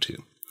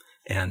 6502.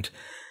 And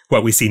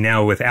what we see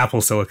now with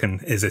Apple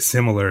Silicon is a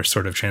similar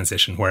sort of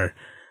transition where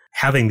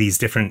having these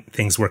different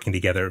things working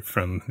together,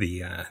 from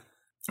the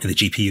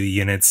GPU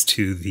units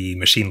to the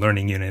machine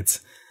learning units,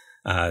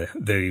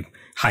 the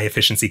high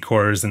efficiency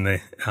cores and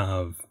the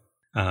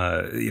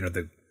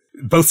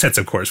both sets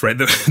of cores, right?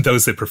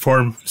 Those that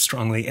perform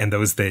strongly and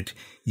those that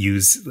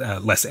use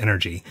less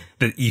energy,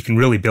 that you can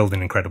really build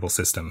an incredible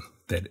system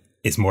that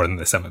is more than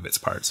the sum of its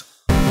parts.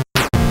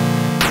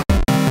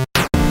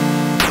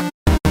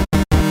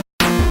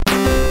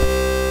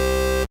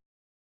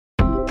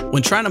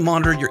 When trying to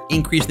monitor your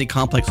increasingly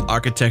complex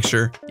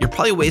architecture, you're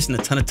probably wasting a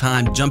ton of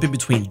time jumping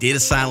between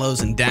data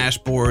silos and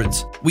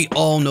dashboards. We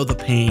all know the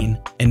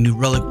pain, and New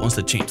Relic wants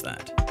to change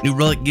that. New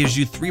Relic gives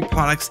you 3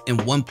 products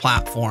in one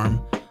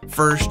platform.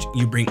 First,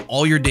 you bring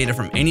all your data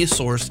from any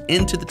source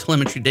into the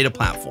telemetry data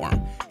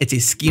platform. It's a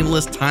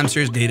schemaless time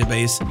series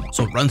database,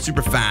 so it runs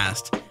super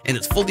fast, and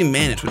it's fully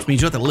managed, which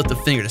means you don't have to lift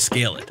a finger to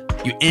scale it.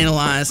 You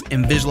analyze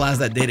and visualize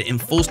that data in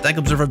full stack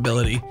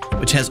observability,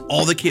 which has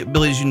all the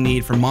capabilities you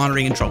need for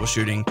monitoring and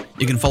troubleshooting.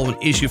 You can follow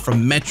an issue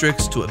from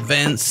metrics to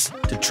events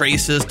to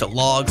traces to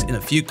logs in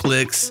a few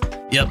clicks.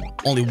 Yep,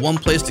 only one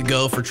place to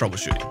go for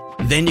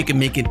troubleshooting. Then you can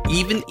make it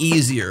even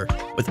easier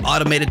with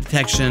automated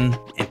detection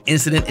and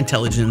incident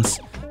intelligence.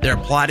 Their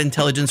Applied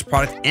Intelligence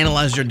product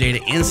analyzes your data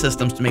and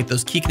systems to make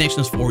those key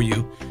connections for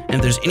you. And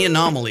if there's any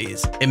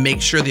anomalies, it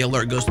makes sure the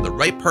alert goes to the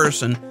right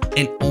person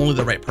and only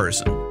the right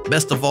person.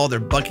 Best of all, they're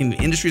bucking the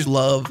industry's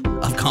love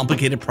of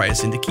complicated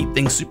pricing to keep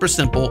things super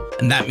simple.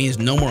 And that means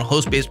no more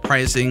host-based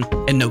pricing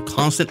and no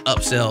constant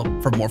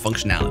upsell for more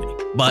functionality.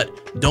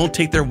 But don't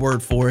take their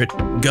word for it.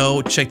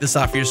 Go check this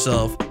out for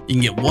yourself. You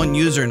can get 1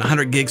 user and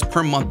 100 gigs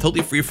per month,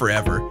 totally free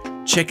forever.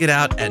 Check it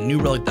out at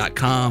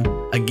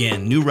newrelic.com.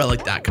 Again,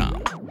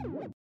 newrelic.com.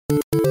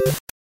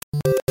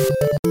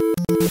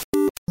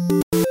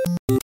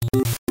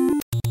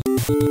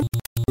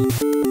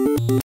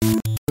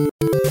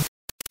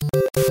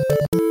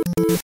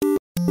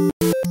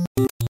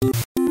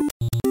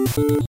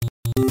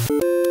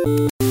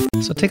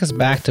 So take us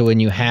back to when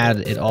you had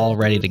it all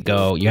ready to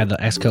go. You had the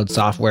Xcode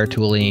software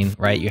tooling,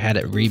 right? You had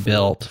it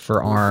rebuilt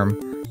for ARM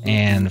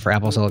and for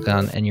Apple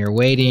Silicon, and you're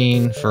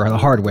waiting for the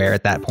hardware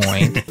at that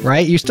point,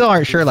 right? You still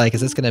aren't sure, like,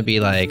 is this going to be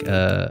like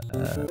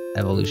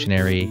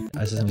evolutionary,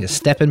 is this going to be a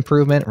step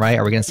improvement, right?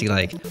 Are we going to see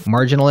like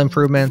marginal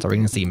improvements? Are we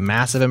going to see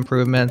massive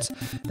improvements?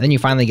 And then you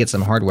finally get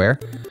some hardware,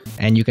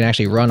 and you can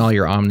actually run all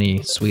your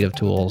Omni suite of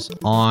tools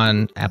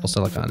on Apple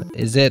Silicon.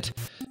 Is it,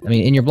 I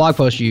mean, in your blog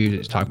post,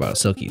 you talk about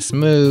silky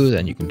smooth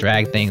and you can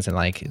drag things, and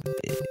like,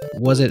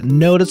 was it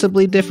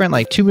noticeably different?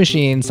 Like 2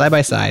 machines side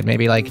by side,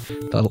 maybe like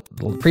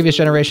the previous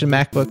generation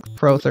MacBook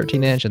Pro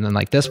 13-inch and then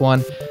like this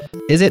one.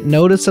 Is it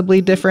noticeably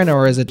different,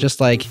 or is it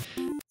just like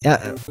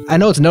I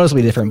know it's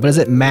noticeably different, but is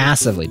it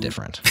massively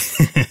different?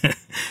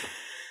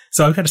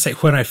 So I've got to say,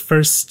 when I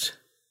first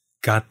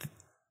got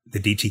the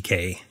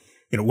DTK,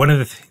 one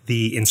of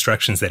the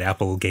instructions that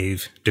Apple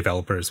gave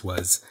developers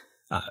was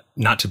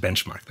not to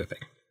benchmark the thing.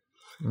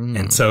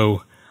 And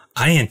so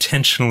I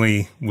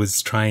intentionally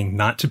was trying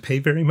not to pay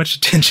very much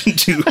attention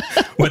to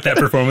what that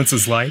performance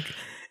was like.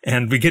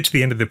 And we get to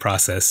the end of the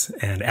process,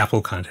 and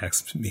Apple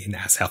contacts me and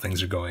asks how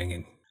things are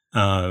going.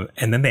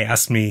 And then they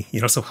asked me,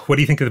 so what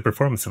do you think of the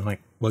performance? And I'm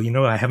like,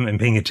 well, I haven't been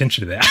paying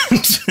attention to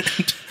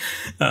that.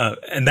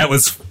 And that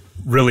was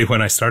really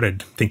when I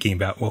started thinking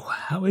about, well,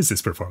 how is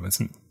this performance?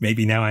 And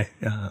maybe now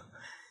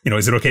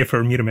is it okay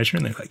for me to measure?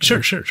 And they're like,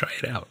 sure, try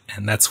it out.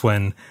 And that's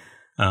when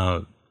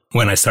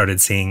I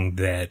started seeing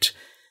that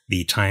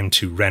the time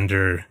to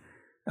render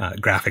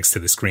graphics to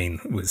the screen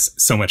was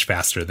so much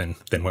faster than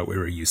what we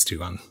were used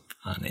to on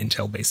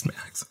Intel-based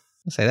Macs.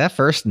 Say that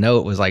first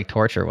note was like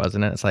torture,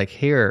 wasn't it? It's like,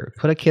 here,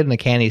 put a kid in a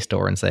candy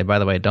store and say, by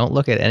the way, don't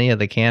look at any of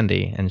the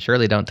candy and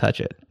surely don't touch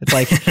it. It's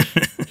like,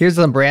 here's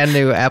some brand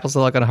new Apple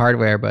Silicon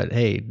hardware, but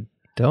hey,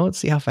 don't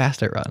see how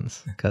fast it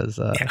runs, because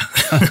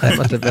that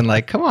must have been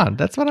like, come on,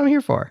 that's what I'm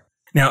here for.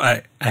 Now,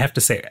 I have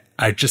to say,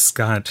 I just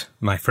got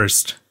my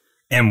first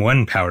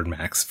M1 powered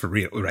Macs for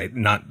real, right?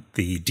 Not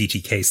the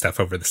DTK stuff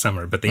over the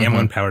summer, but the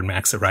M1 powered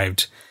Macs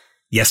arrived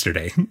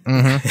yesterday.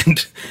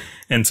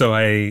 And so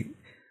I,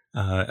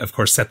 of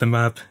course, set them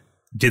up,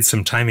 did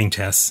some timing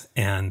tests,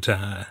 and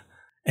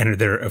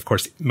they're, of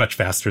course, much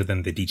faster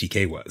than the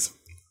DTK was.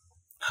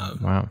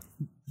 Wow.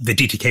 The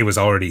DTK was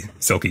already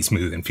silky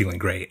smooth and feeling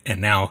great,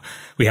 and now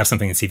we have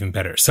something that's even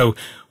better. So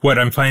what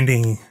I'm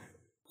finding,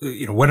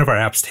 one of our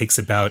apps takes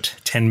about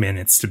 10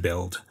 minutes to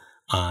build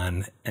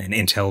on an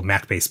Intel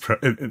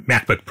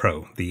MacBook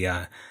Pro,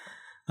 the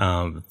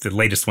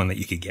latest one that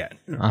you could get,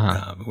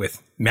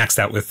 with maxed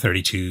out with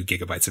 32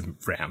 gigabytes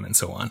of RAM and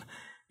so on.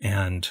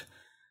 And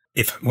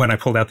when I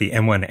pulled out the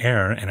M1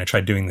 Air and I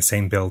tried doing the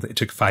same build, it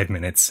took 5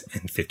 minutes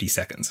and 50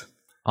 seconds.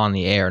 On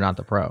the Air, not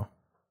the Pro.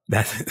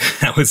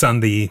 That was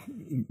on the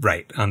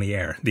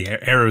Air. The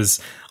Air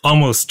was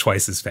almost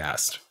twice as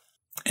fast.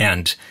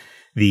 And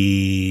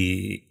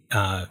the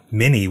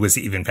Mini was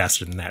even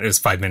faster than that. It was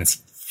 5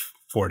 minutes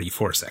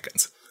 44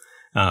 seconds.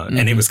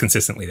 And it was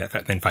consistently that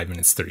fast. Then 5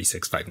 minutes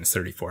 36, 5 minutes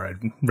 34. I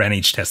ran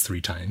each test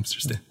 3 times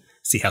just to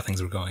see how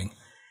things were going.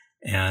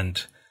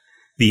 And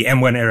the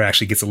M1 Air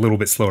actually gets a little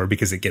bit slower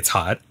because it gets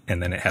hot,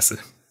 and then it has to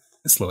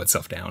slow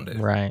itself down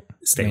to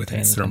stay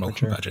within its thermal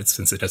budget,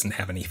 since it doesn't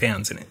have any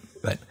fans in it.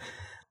 But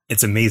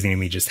it's amazing to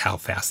me just how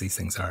fast these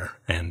things are.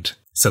 And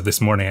so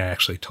this morning I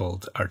actually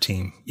told our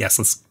team, yes,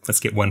 let's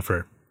get one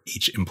for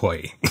each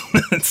employee.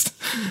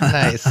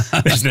 Nice.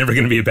 There's never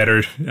going to be a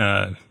better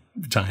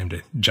time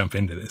to jump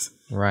into this.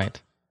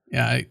 Right.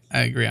 Yeah, I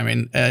agree. I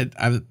mean,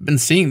 I've been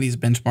seeing these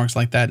benchmarks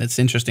like that, and it's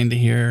interesting to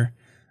hear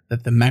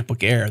that the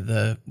MacBook Air,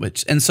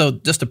 and so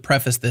just to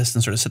preface this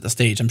and sort of set the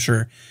stage, I'm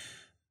sure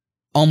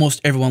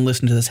almost everyone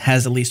listening to this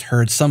has at least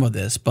heard some of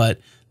this, but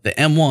the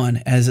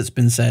M1, as it's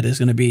been said, is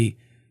going to be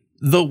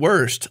the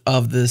worst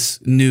of this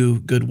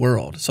new good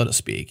world, so to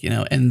speak,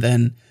 and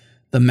then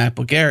the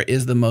MacBook Air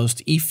is the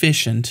most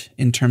efficient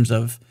in terms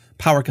of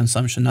power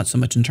consumption, not so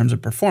much in terms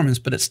of performance,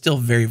 but it's still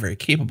very, very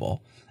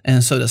capable.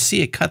 And so to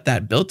see it cut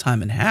that build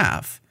time in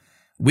half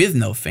with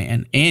no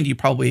fan, and you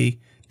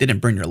probably didn't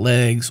burn your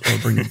legs or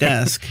burn your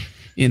desk,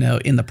 in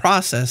the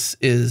process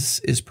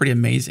is pretty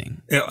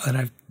amazing. And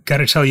I've got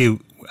to tell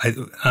you,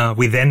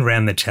 we then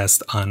ran the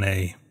test on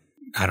I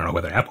don't know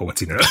whether Apple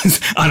wants to know,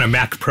 on a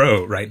Mac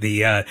Pro, right?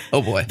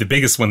 The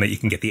biggest one that you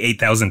can get, the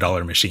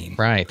 $8,000 machine.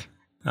 Right.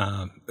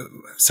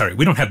 Sorry,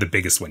 we don't have the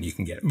biggest one you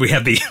can get. We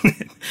have the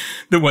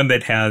the one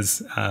that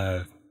has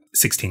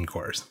 16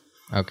 cores.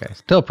 Okay,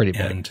 still pretty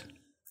big. And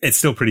it's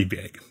still pretty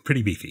big,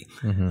 pretty beefy.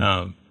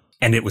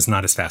 And it was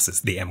not as fast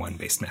as the M1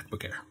 based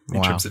MacBook Air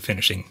in terms of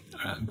finishing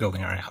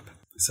building our app.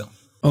 So,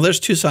 well, there's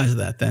two sides of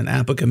that. Then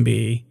Apple can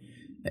be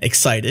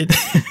excited,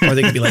 or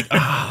they can be like,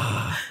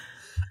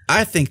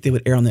 I think they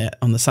would err on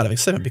the side of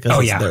excitement because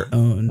it's their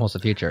own. What's the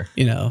future?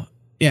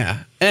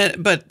 Yeah.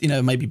 But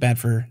it might be bad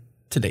for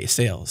today's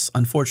sales,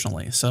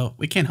 unfortunately. So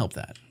we can't help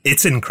that.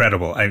 It's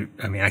incredible. I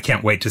mean, I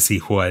can't wait to see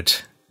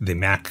what the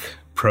Mac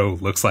Pro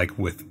looks like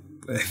with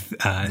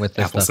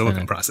Apple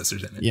Silicon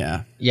processors in it.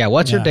 Yeah. Yeah.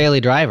 What's your daily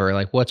driver?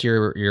 Like, what's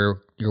your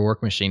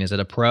work machine? Is it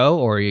a Pro,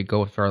 or you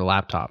go for a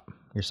laptop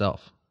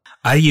yourself?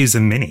 I use a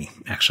Mini,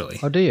 actually.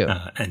 Oh, do you?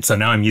 And so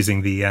now I'm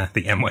using the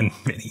M1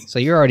 Mini. So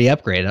you're already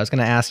upgraded. I was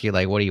going to ask you,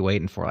 like, what are you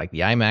waiting for? Like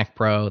the iMac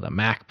Pro, the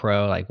Mac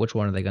Pro, like which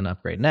one are they going to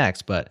upgrade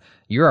next? But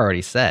you're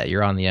already set.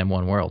 You're on the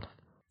M1 world.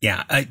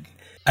 Yeah.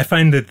 I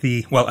find that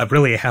I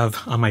really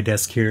have on my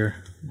desk here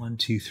 1,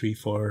 2, 3,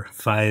 4,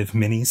 5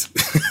 Minis.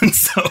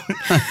 So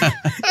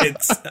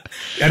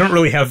I don't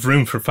really have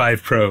room for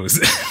 5 Pros.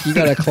 You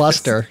got a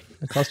cluster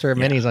of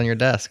Minis on your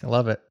desk. I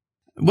love it.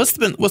 What's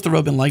the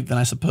road been like then,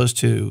 I suppose,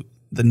 to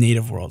the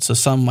native world? So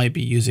some might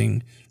be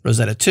using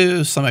Rosetta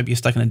 2, some might be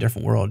stuck in a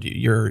different world.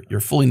 You're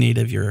fully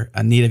native, you're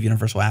a native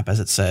universal app, as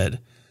it said.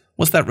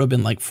 What's that road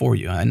been like for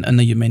you? I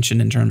know you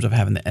mentioned in terms of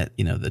having the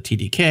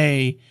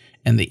TDK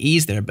and the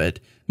ease there,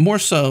 but more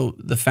so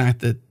the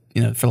fact that,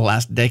 for the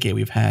last decade,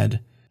 we've had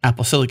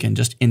Apple Silicon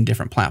just in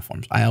different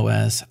platforms,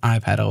 iOS,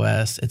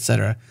 iPadOS, et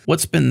cetera.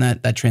 What's been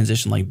that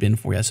transition like been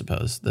for you, I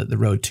suppose, the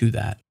road to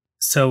that?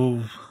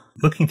 So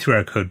looking through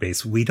our code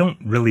base, we don't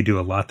really do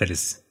a lot that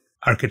is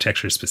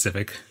architecture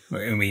specific.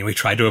 I mean, we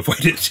try to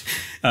avoid it.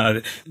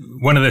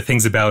 One of the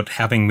things about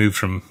having moved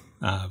from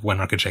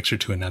one architecture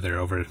to another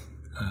over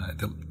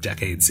the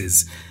decades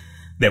is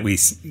that we,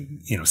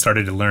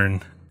 started to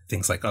learn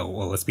things like,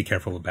 let's be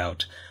careful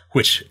about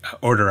which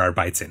order our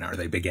bytes in. Are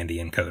they big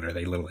endian code? Are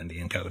they little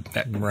endian code?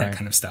 That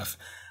kind of stuff.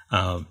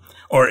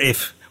 Or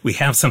if we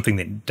have something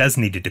that does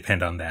need to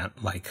depend on that,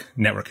 like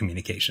network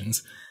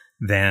communications,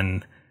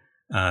 then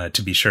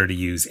to be sure to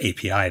use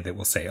API that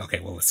will say,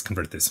 okay, well, let's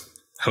convert this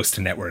host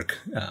to network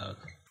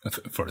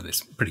for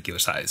this particular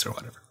size or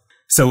whatever.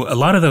 So a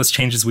lot of those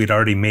changes we'd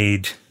already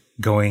made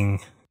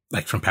going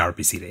like from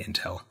PowerPC to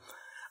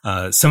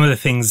Intel. Some of the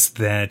things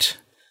that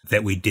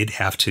we did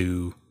have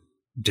to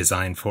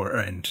design for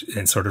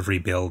and sort of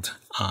rebuild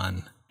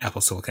on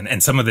Apple Silicon,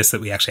 and some of this that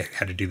we actually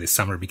had to do this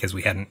summer because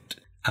we hadn't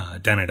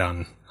done it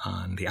on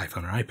the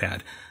iPhone or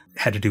iPad,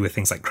 had to do with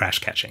things like crash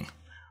catching.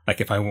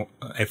 Like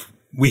if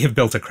we have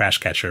built a crash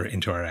catcher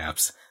into our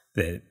apps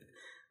that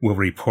will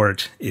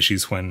report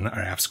issues when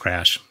our apps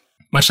crash,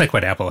 much like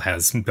what Apple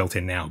has built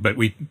in now, but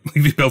we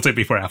built it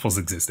before Apple's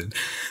existed.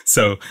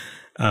 So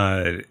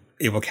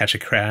it will catch a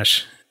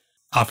crash,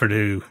 offer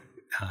to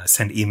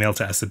send email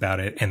to us about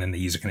it, and then the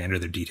user can enter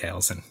their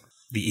details, and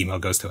the email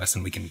goes to us,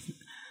 and we can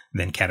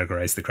then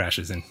categorize the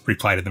crashes and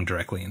reply to them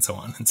directly and so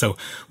on. And so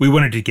we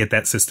wanted to get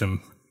that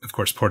system, of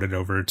course, ported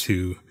over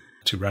to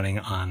running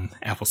on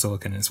Apple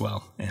Silicon as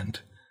well. And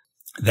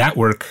that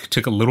work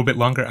took a little bit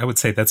longer. I would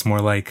say that's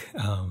more like,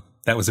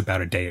 that was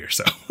about a day or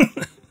so.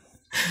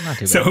 Not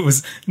too bad. So it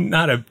was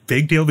not a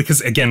big deal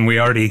because, again, we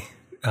already,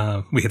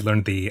 we had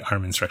learned the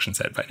ARM instruction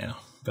set by now.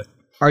 But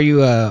are you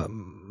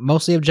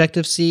mostly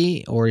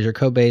Objective-C, or is your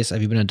code base,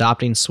 have you been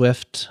adopting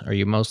Swift? Are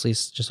you mostly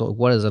just,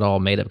 what is it all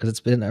made of? Because it's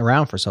been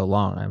around for so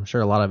long. I'm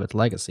sure a lot of it's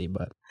legacy,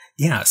 but.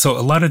 Yeah, so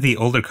a lot of the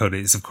older code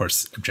is, of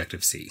course,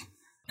 Objective-C.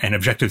 And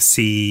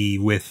Objective-C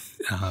with,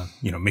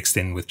 mixed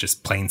in with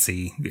just plain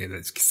C.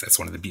 That's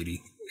one of the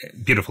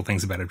beautiful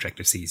things about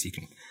Objective-C is you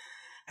can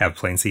have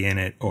plain C in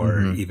it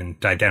or even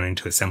dive down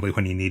into assembly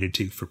when you needed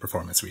to for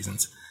performance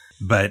reasons.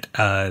 But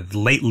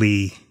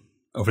lately,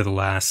 over the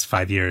last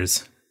 5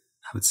 years,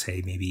 I would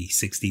say maybe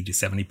 60 to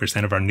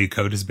 70% of our new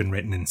code has been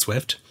written in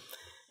Swift.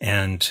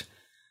 And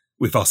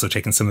we've also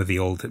taken some of the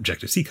old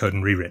Objective-C code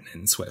and rewritten it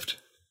in Swift,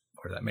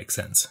 where that makes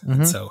sense.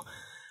 And so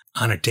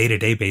on a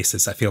day-to-day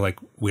basis, I feel like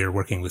we're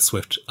working with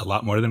Swift a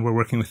lot more than we're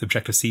working with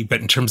Objective-C. But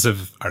in terms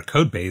of our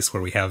code base,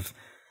 where we have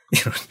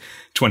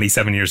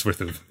 27 years worth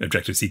of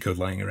Objective-C code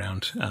lying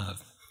around,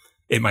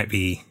 it might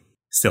be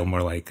still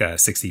more like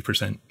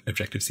 60%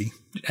 Objective-C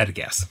at a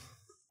guess.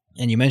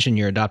 And you mentioned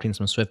you're adopting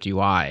some Swift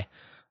UI.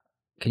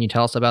 Can you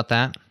tell us about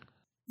that?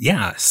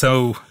 Yeah.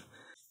 So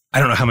I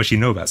don't know how much you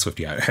know about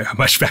Swift UI, how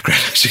much background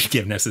I should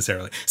give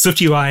necessarily.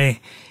 Swift UI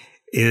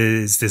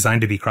is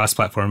designed to be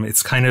cross-platform.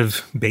 It's kind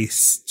of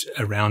based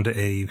around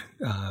a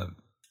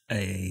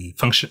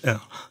function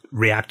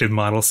reactive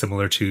model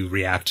similar to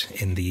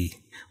React in the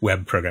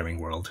web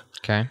programming world.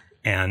 Okay.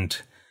 And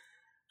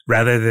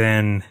rather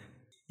than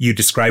you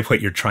describe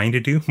what you're trying to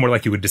do, more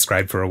like you would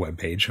describe for a web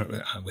page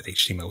with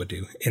HTML would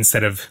do,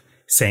 instead of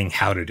saying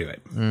how to do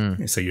it.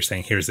 So you're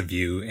saying, here's a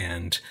view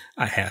and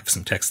I have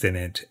some text in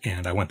it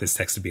and I want this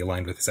text to be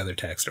aligned with this other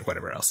text or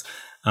whatever else.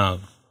 So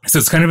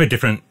it's kind of a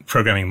different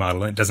programming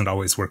model. It doesn't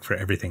always work for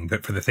everything,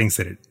 but for the things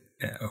that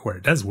where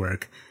it does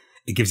work,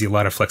 it gives you a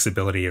lot of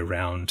flexibility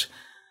around,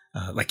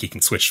 like you can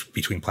switch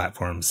between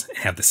platforms and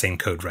have the same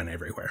code run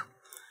everywhere.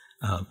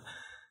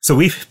 So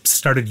we've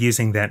started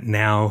using that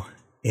now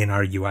in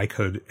our UI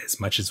code as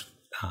much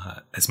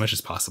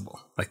as possible.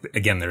 Like,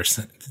 again, there's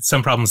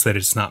some problems that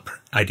it's not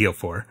ideal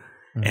for.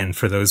 And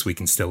for those, we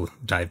can still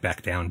dive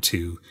back down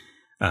to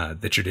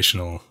the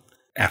traditional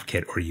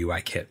AppKit or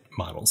UIKit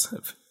models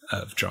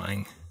of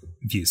drawing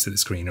views to the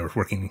screen or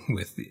working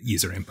with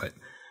user input.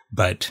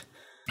 But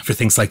for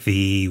things like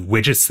the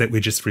widgets that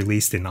we just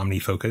released in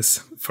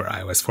OmniFocus for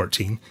iOS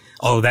 14,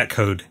 all of that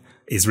code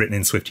is written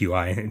in Swift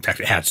UI. In fact,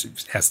 it has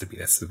to be.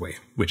 That's the way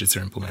widgets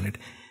are implemented.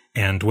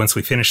 And once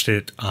we finished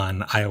it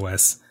on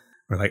iOS,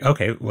 we're like,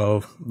 okay,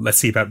 well, let's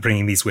see about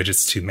bringing these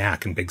widgets to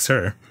Mac and Big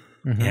Sur.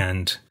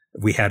 And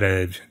we had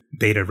a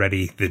beta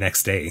ready the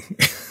next day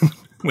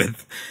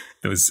with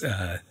those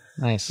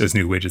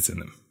new widgets in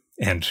them.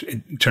 And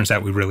it turns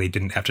out we really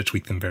didn't have to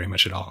tweak them very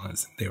much at all,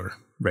 as they were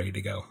ready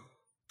to go.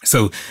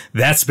 So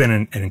that's been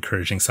an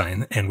encouraging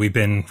sign. And we've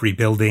been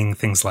rebuilding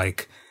things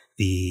like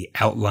the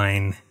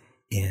outline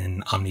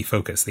in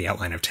OmniFocus, the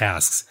outline of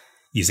tasks,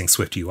 using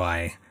Swift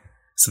UI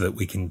so that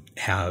we can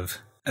have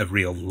a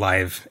real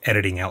live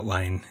editing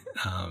outline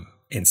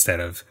instead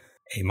of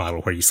a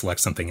model where you select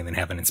something and then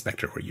have an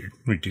inspector where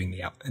you're doing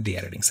the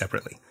editing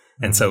separately.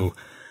 And so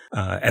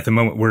at the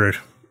moment,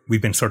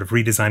 we've been sort of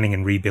redesigning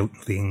and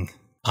rebuilding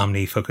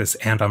OmniFocus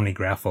and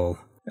OmniGraffle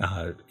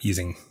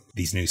using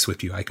these new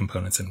Swift UI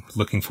components, and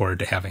looking forward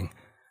to having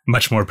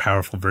much more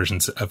powerful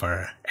versions of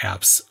our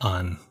apps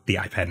on the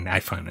iPad and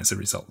iPhone as a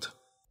result.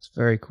 It's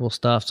very cool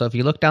stuff. So if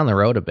you look down the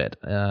road a bit,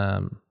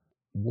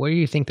 where do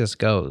you think this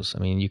goes? I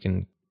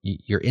mean,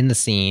 you're in the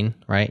scene,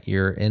 right?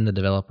 You're in the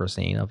developer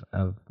scene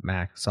of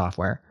Mac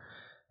software,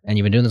 and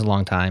you've been doing this a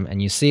long time,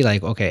 and you see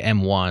like, okay,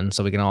 M1,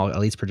 so we can all at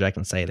least project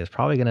and say there's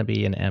probably going to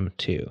be an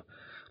M2.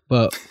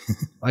 But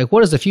like,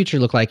 what does the future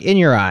look like in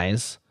your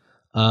eyes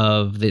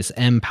of this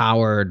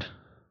M-powered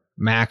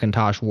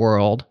Macintosh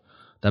world,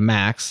 the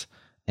Macs,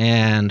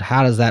 and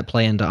how does that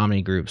play into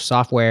Omni Group's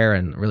software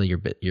and really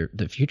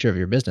the future of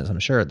your business?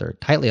 I'm sure they're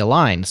tightly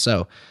aligned,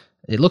 so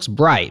it looks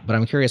bright, but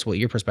I'm curious what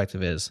your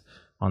perspective is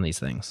on these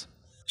things.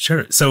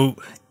 Sure. So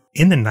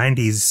in the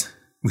 90s,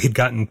 we had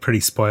gotten pretty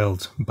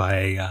spoiled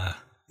by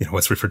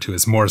what's referred to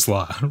as Moore's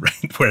Law,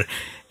 right? Where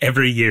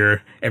every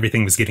year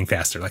everything was getting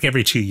faster. Like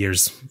every 2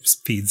 years,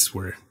 speeds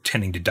were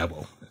tending to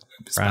double.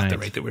 It's about the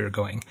rate that we were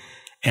going.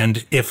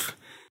 And if,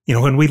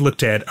 when we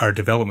looked at our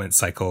development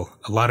cycle,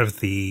 a lot of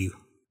the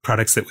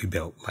products that we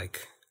built,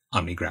 like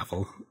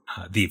OmniGraffle,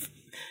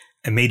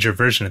 a major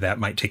version of that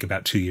might take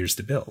about 2 years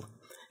to build.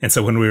 And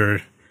so when we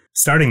were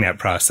starting that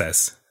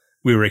process,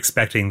 we were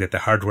expecting that the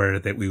hardware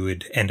that we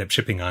would end up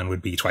shipping on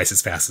would be twice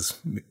as fast as,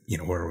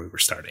 where we were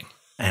starting.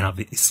 And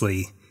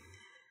obviously,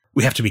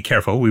 we have to be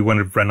careful. We want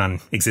to run on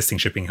existing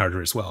shipping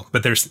hardware as well.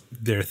 But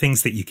there are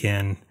things that you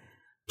can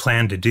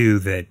plan to do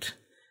that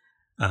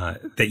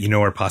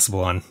are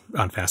possible on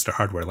faster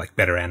hardware, like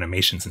better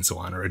animations and so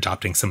on, or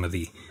adopting some of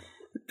the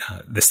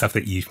stuff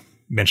that you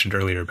mentioned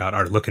earlier about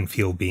our look and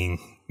feel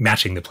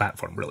matching the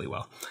platform really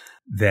well.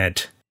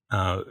 That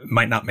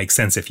might not make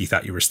sense if you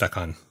thought you were stuck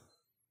on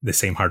the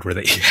same hardware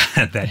that you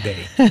had that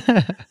day.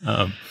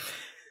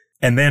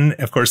 And then,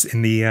 of course,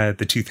 in the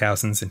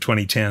 2000s and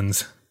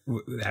 2010s,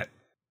 that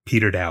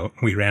petered out.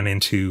 We ran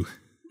into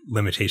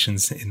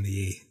limitations in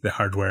the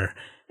hardware,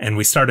 and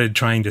we started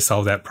trying to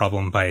solve that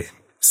problem by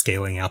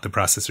scaling out the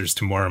processors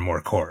to more and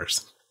more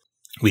cores.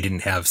 We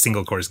didn't have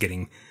single cores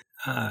getting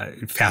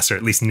faster,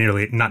 at least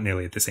not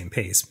nearly at the same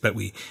pace, but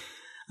we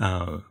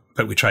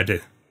tried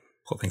to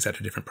pull things out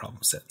of different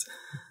problem sets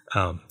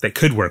that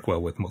could work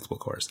well with multiple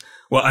cores.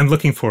 Well, I'm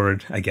looking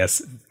forward, I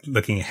guess,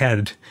 looking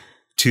ahead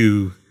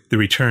to the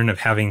return of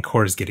having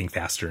cores getting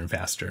faster and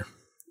faster,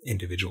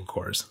 individual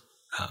cores.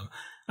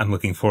 I'm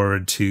looking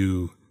forward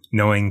to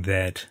knowing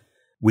that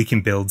we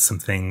can build some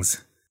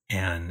things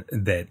and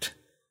that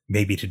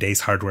maybe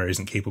today's hardware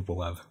isn't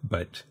capable of,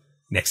 but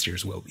next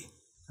year's will be.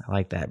 I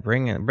like that.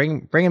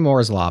 Bringing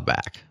Moore's Law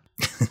back.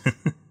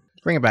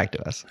 Bring it back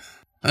to us.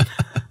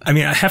 I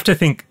mean, I have to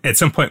think at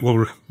some point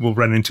we'll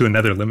run into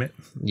another limit.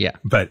 Yeah.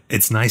 But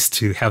it's nice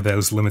to have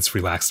those limits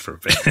relaxed for a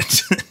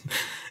bit.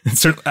 And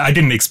certainly, I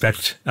didn't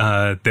expect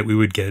that we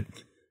would get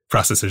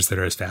processors that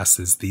are as fast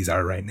as these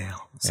are right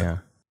now. So yeah.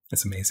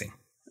 It's amazing.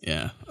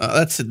 Yeah.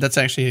 That's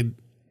actually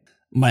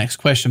my next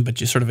question,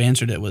 but you sort of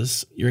answered it,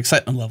 was your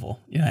excitement level.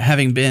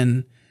 Having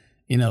been,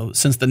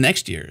 since the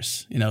next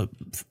years,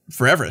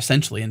 forever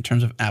essentially in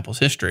terms of Apple's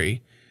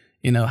history,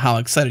 how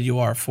excited you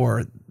are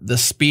for the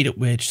speed at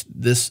which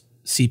this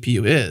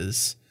CPU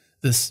is,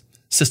 this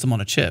system on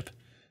a chip,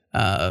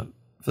 for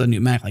the new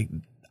Mac. Like,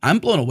 I'm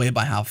blown away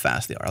by how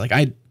fast they are.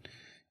 Like,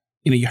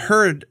 you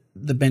heard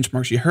the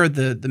benchmarks, you heard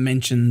the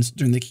mentions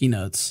during the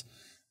keynotes,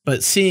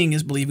 but seeing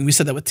is believing. We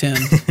said that with Tim,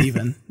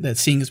 even, that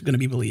seeing is going to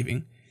be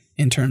believing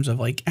in terms of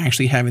like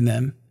actually having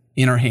them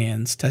in our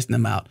hands, testing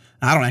them out.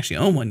 I don't actually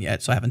own one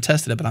yet, so I haven't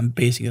tested it, but I'm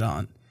basing it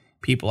on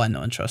people I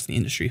know and trust in the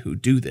industry who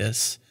do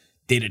this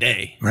day to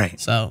day. Right.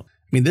 So,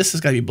 I mean, this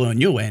has got to be blowing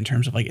you away in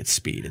terms of like its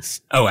speed.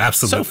 It's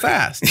absolutely so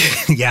fast.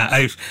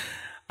 Yeah.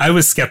 I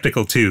was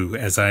skeptical too,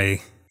 as I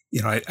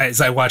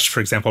watched, for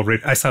example,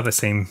 I saw the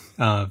same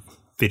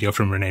video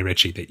from Rene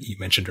Ritchie that you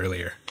mentioned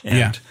earlier.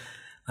 And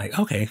like,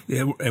 okay,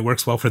 it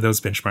works well for those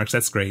benchmarks.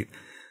 That's great.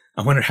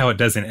 I wonder how it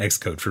does in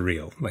Xcode for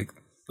real. Like,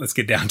 let's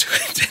get down to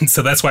it. And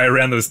so that's why I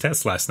ran those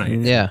tests last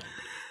night. Yeah.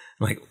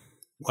 I'm like,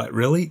 what,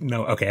 really?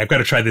 No. Okay, I've got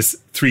to try this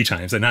 3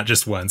 times and not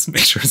just once.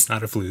 Make sure it's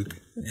not a fluke.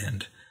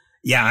 And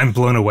yeah, I'm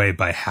blown away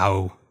by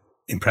how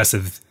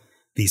impressive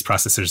these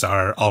processors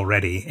are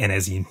already. And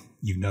as you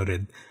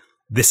noted,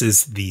 this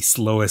is the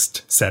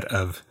slowest set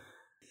of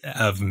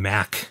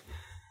Mac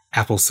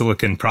Apple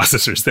Silicon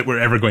processors that we're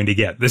ever going to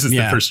get. This is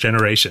the first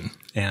generation.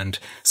 And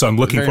so I'm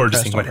looking forward to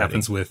seeing what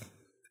happens with,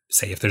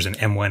 say, if there's an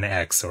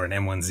M1X or an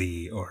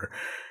M1Z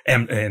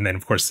and then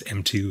of course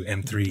M2,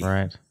 M3.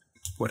 Right.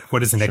 What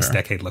does the next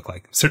decade look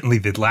like? Certainly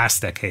the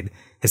last decade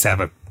has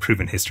had a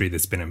proven history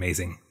that's been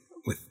amazing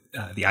with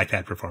the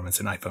iPad performance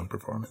and iPhone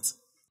performance.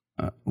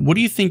 What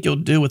do you think you'll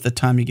do with the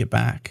time you get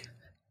back?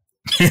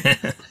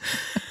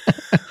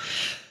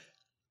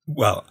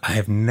 Well, I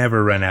have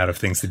never run out of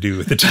things to do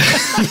with the time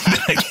that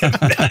I get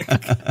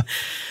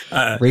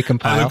back.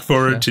 Recompile. I look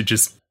forward to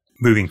just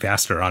moving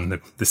faster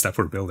on the stuff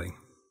we're building.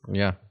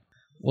 Yeah.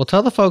 Well,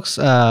 tell the folks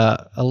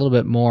a little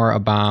bit more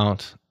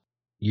about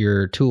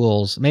your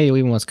tools, maybe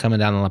even what's coming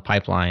down the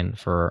pipeline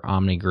for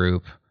Omni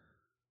Group,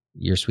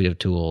 your suite of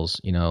tools.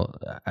 You know,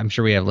 I'm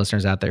sure we have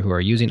listeners out there who are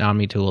using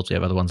Omni tools. We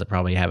have other ones that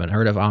probably haven't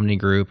heard of Omni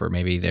Group, or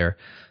maybe they're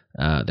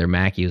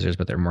Mac users,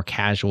 but they're more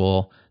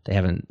casual. They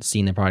haven't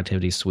seen the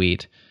productivity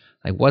suite.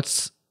 Like,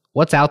 what's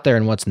out there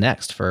and what's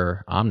next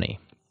for Omni?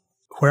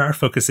 Where our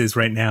focus is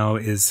right now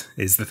is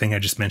the thing I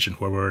just mentioned,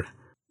 where we're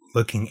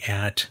looking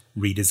at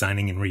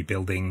redesigning and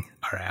rebuilding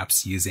our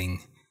apps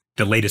using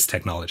the latest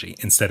technology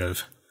instead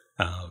of,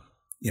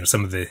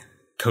 some of the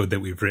code that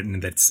we've written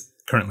that's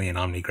currently in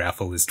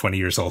OmniGraffle is 20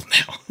 years old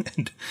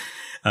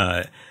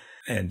now.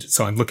 And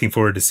so I'm looking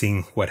forward to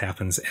seeing what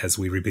happens as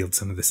we rebuild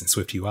some of this in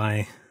Swift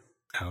UI,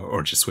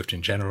 or just Swift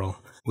in general.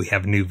 We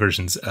have new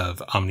versions of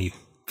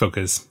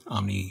OmniFocus,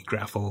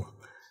 OmniGraffle,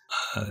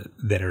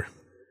 that are,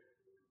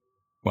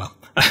 well,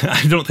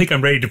 I don't think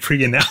I'm ready to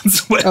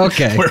pre-announce where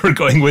we're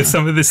going with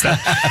some of this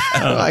stuff.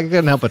 I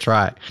couldn't help but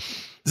try.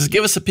 Just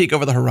give us a peek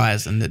over the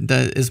horizon,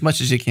 as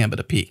much as you can, but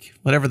a peek,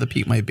 whatever the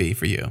peek might be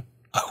for you.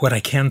 What I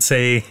can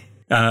say,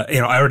 I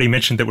already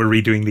mentioned that we're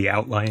redoing the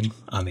outline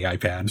on the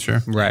iPad.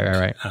 Sure.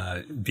 Right.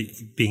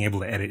 Being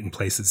able to edit in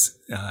places,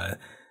 a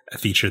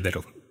feature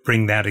that'll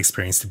bring that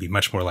experience to be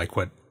much more like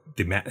what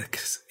the Mac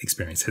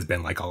experience has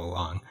been like all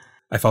along.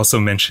 I've also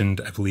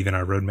mentioned, I believe in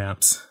our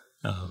roadmaps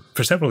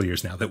for several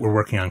years now, that we're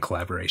working on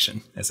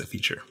collaboration as a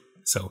feature.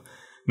 So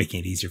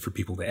making it easier for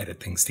people to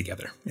edit things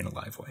together in a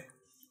live way.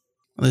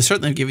 Well, they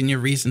certainly have given you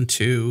a reason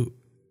to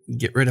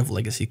get rid of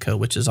legacy code,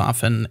 which is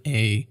often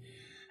an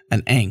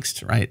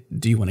angst, right?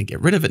 Do you want to get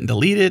rid of it and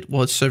delete it?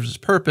 Well, it serves its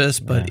purpose,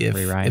 but if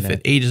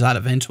it ages out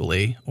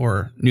eventually,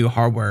 or new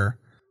hardware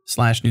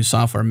 / new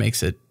software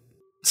makes it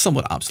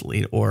somewhat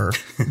obsolete or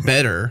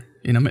better,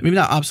 maybe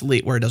not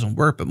obsolete where it doesn't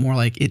work, but more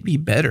like it'd be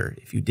better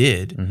if you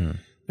did. Mm-hmm.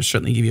 It'll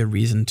certainly give you a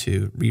reason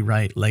to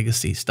rewrite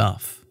legacy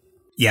stuff.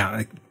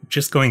 Yeah,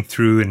 just going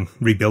through and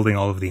rebuilding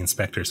all of the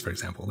inspectors, for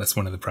example, that's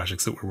one of the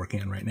projects that we're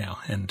working on right now.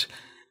 And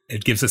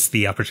it gives us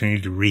the opportunity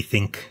to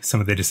rethink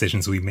some of the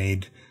decisions we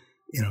made,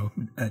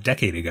 a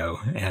decade ago.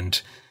 And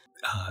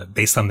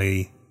based on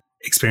the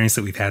experience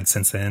that we've had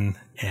since then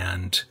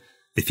and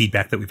the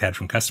feedback that we've had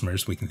from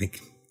customers, we can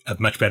think of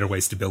much better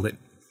ways to build it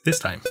this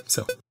time.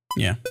 So,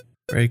 yeah,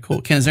 very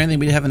cool. Ken, is there anything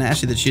we haven't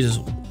asked you that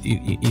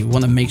you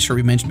want to make sure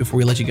we mention before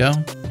we let you go?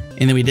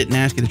 Anything we didn't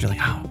ask you that you're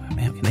like, oh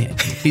man, can you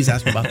please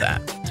ask me about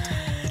that?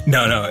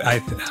 No,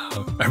 I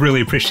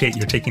really appreciate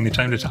your taking the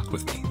time to talk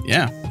with me.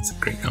 Yeah. It's a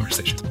great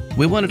conversation.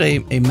 We wanted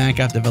a Mac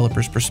app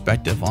developer's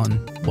perspective on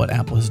what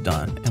Apple has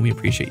done, and we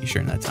appreciate you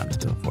sharing that time to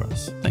do it for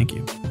us. Thank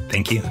you.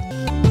 Thank you.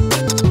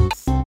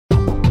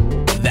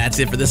 That's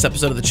it for this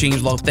episode of the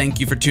Changelog. Thank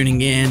you for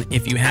tuning in.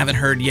 If you haven't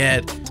heard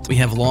yet, we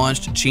have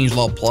launched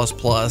Changelog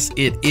Plus.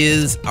 It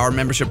is our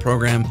membership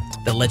program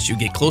that lets you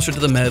get closer to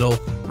the metal,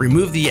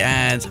 remove the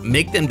ads,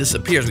 make them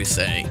disappear, as we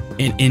say,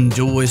 and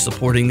enjoy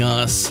supporting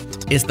us.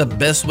 It's the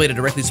best way to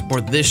directly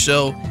support this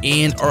show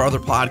and our other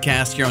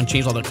podcasts here on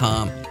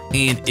Changelog.com.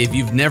 And if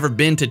you've never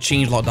been to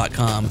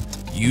Changelog.com,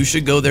 you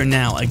should go there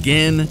now.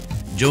 Again,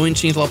 join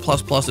Changelog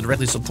Plus to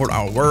directly support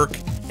our work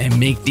and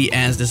make the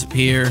ads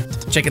disappear.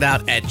 Check it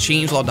out at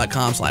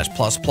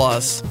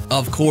changelog.com/plus.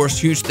 Of course,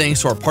 huge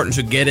thanks to our partners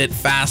who get it,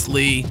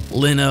 Fastly,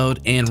 Linode,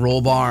 and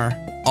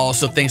Rollbar.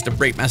 Also, thanks to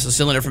Breakmaster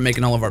Cylinder for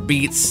making all of our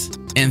beats.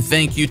 And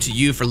thank you to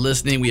you for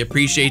listening. We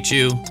appreciate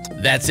you.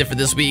 That's it for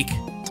this week.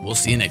 We'll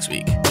see you next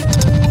week.